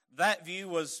 Now, that view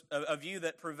was a view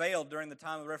that prevailed during the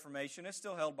time of the Reformation. It's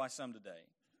still held by some today.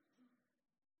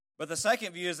 But the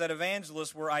second view is that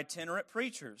evangelists were itinerant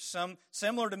preachers, some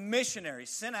similar to missionaries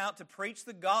sent out to preach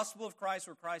the gospel of Christ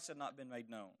where Christ had not been made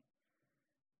known.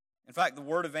 In fact, the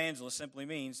word evangelist simply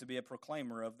means to be a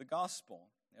proclaimer of the gospel.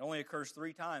 It only occurs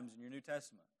 3 times in your New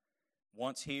Testament.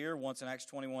 Once here, once in Acts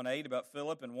 21:8 about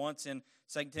Philip, and once in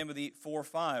 2 Timothy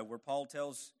 4:5 where Paul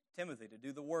tells Timothy to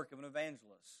do the work of an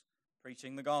evangelist,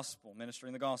 preaching the gospel,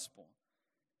 ministering the gospel.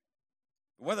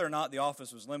 But whether or not the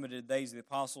office was limited to the days of the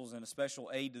apostles and a special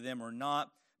aid to them or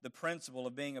not, the principle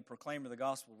of being a proclaimer of the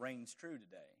gospel reigns true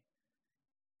today.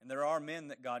 And there are men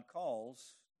that God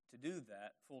calls to do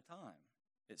that full time,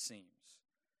 it seems.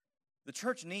 The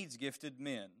church needs gifted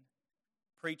men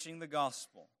preaching the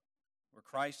gospel where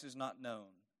Christ is not known,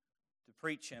 to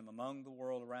preach Him among the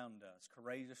world around us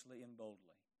courageously and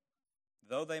boldly.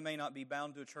 Though they may not be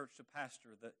bound to a church to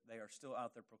pastor, that they are still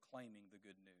out there proclaiming the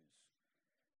good news.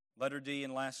 Letter D,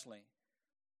 and lastly,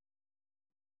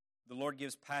 the Lord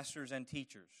gives pastors and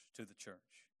teachers to the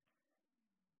church.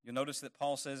 You'll notice that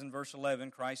Paul says in verse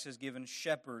 11, Christ has given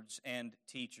shepherds and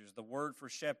teachers. The word for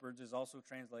shepherds is also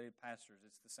translated pastors.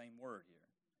 It's the same word here.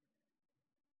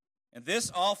 And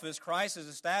this office Christ has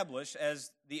established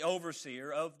as the overseer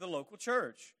of the local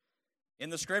church.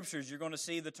 In the Scriptures, you're going to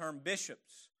see the term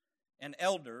bishops and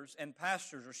elders and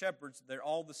pastors or shepherds. They're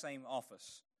all the same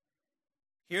office.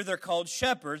 Here they're called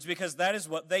shepherds because that is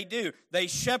what they do. They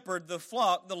shepherd the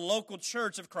flock, the local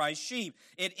church of Christ's sheep.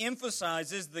 It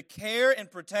emphasizes the care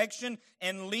and protection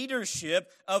and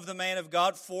leadership of the man of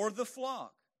God for the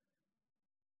flock.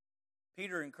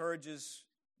 Peter encourages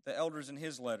the elders in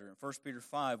his letter in 1 Peter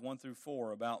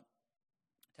 5:1-4 about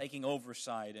taking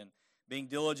oversight and being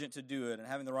diligent to do it and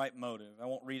having the right motive. I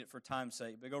won't read it for time's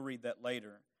sake, but go read that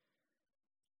later.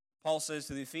 Paul says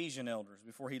to the Ephesian elders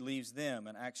before he leaves them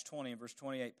in Acts 20 and verse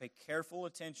 28, pay careful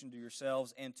attention to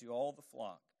yourselves and to all the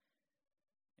flock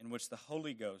in which the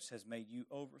Holy Ghost has made you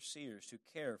overseers to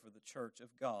care for the church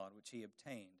of God, which He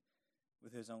obtained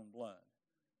with His own blood.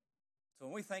 So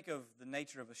when we think of the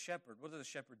nature of a shepherd, what does a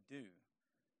shepherd do?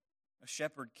 A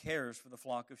shepherd cares for the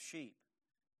flock of sheep.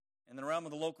 In the realm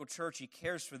of the local church, he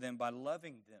cares for them by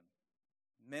loving them,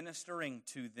 ministering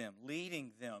to them,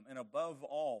 leading them, and above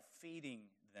all, feeding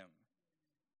them.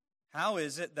 How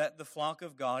is it that the flock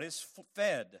of God is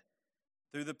fed?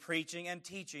 Through the preaching and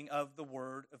teaching of the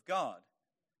Word of God.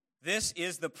 This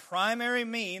is the primary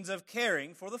means of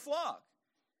caring for the flock.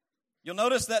 You'll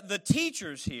notice that the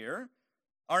teachers here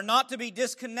are not to be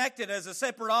disconnected as a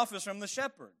separate office from the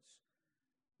shepherds.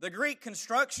 The Greek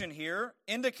construction here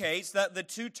indicates that the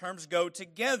two terms go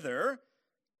together,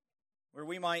 where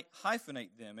we might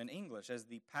hyphenate them in English as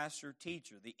the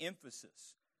pastor-teacher, the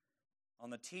emphasis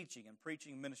on the teaching and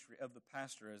preaching ministry of the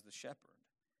pastor as the shepherd.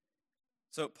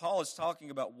 So Paul is talking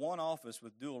about one office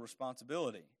with dual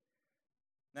responsibility.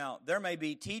 Now, there may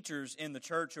be teachers in the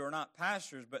church who are not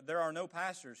pastors, but there are no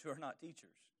pastors who are not teachers.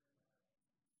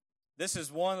 This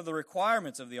is one of the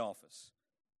requirements of the office.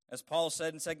 As Paul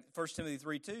said in 1 Timothy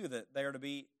 3:2, that they are to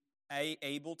be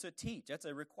able to teach. That's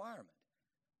a requirement.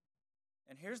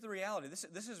 And here's the reality.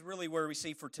 This is really where we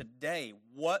see for today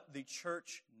what the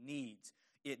church needs.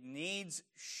 It needs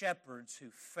shepherds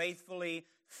who faithfully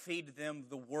feed them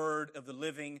the word of the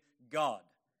living God.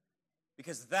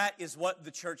 Because that is what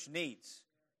the church needs.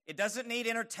 It doesn't need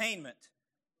entertainment.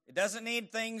 It doesn't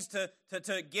need things to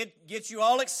get you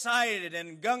all excited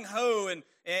and gung-ho and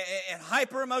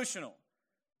hyper-emotional.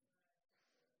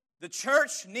 The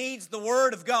church needs the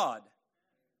Word of God.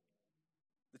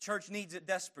 The church needs it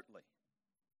desperately.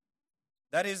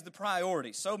 That is the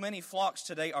priority. So many flocks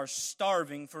today are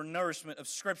starving for nourishment of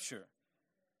Scripture,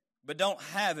 but don't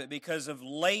have it because of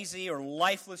lazy or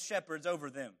lifeless shepherds over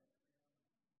them.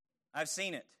 I've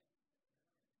seen it.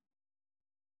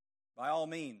 By all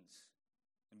means,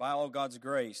 and by all God's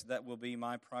grace, that will be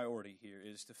my priority here,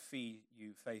 is to feed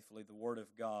you faithfully the Word of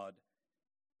God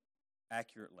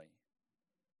accurately.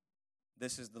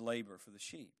 This is the labor for the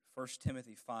sheep. 1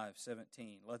 Timothy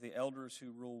 5:17. Let the elders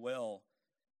who rule well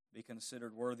be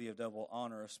considered worthy of double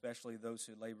honor, especially those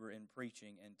who labor in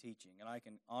preaching and teaching. And I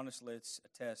can honestly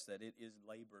attest that it is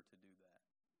labor to do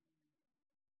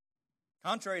that.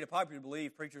 Contrary to popular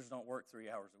belief, preachers don't work 3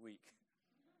 hours a week.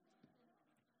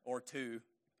 Or 2.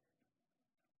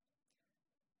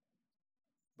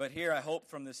 But here I hope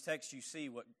from this text you see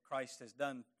what Christ has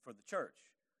done for the church.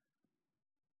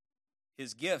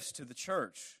 His gifts to the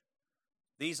church.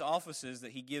 These offices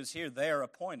that he gives here, they are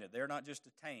appointed. They're not just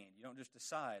attained. You don't just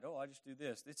decide, I just do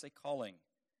this. It's a calling.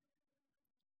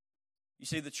 You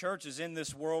see, the church is in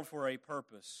this world for a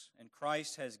purpose, and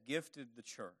Christ has gifted the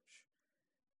church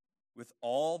with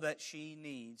all that she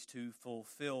needs to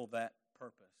fulfill that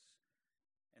purpose.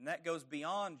 And that goes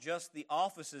beyond just the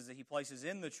offices that he places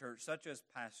in the church, such as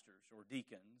pastors or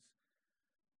deacons.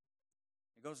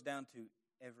 It goes down to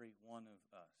every one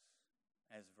of us,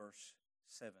 as verse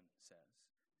 7 says.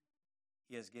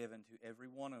 He has given to every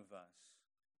one of us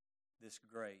this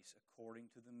grace according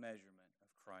to the measurement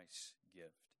of Christ's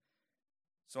gift.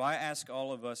 So I ask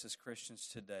all of us as Christians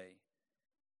today,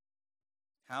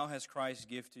 how has Christ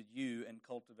gifted you and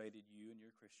cultivated you in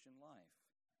your Christian life?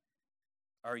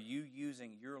 Are you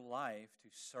using your life to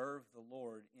serve the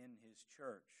Lord in His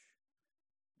church?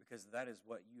 Because that is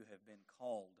what you have been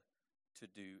called to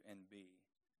do and be.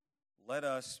 Let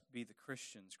us be the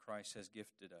Christians Christ has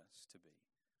gifted us to be.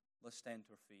 Let's stand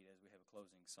to our feet as we have a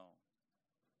closing song.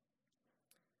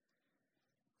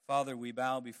 Father, we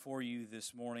bow before you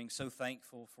this morning, so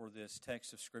thankful for this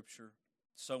text of Scripture.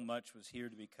 So much was here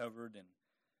to be covered, and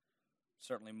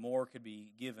certainly more could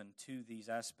be given to these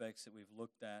aspects that we've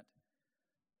looked at.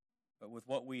 But with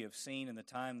what we have seen in the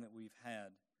time that we've had,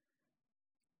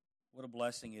 what a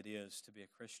blessing it is to be a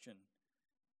Christian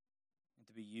and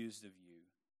to be used of you.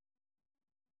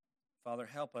 Father,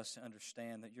 help us to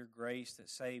understand that your grace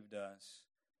that saved us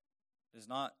does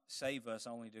not save us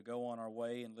only to go on our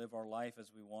way and live our life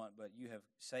as we want, but you have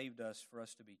saved us for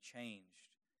us to be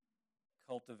changed,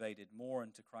 cultivated more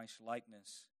into Christ's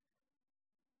likeness.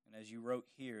 And as you wrote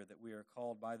here, that we are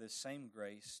called by this same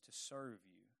grace to serve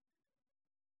you.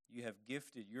 You have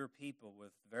gifted your people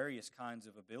with various kinds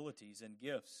of abilities and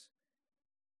gifts,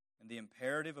 and the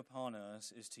imperative upon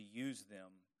us is to use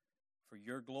them for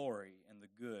your glory and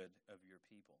the good of your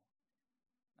people.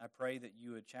 I pray that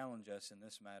you would challenge us in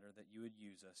this matter, that you would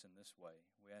use us in this way.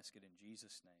 We ask it in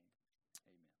Jesus' name.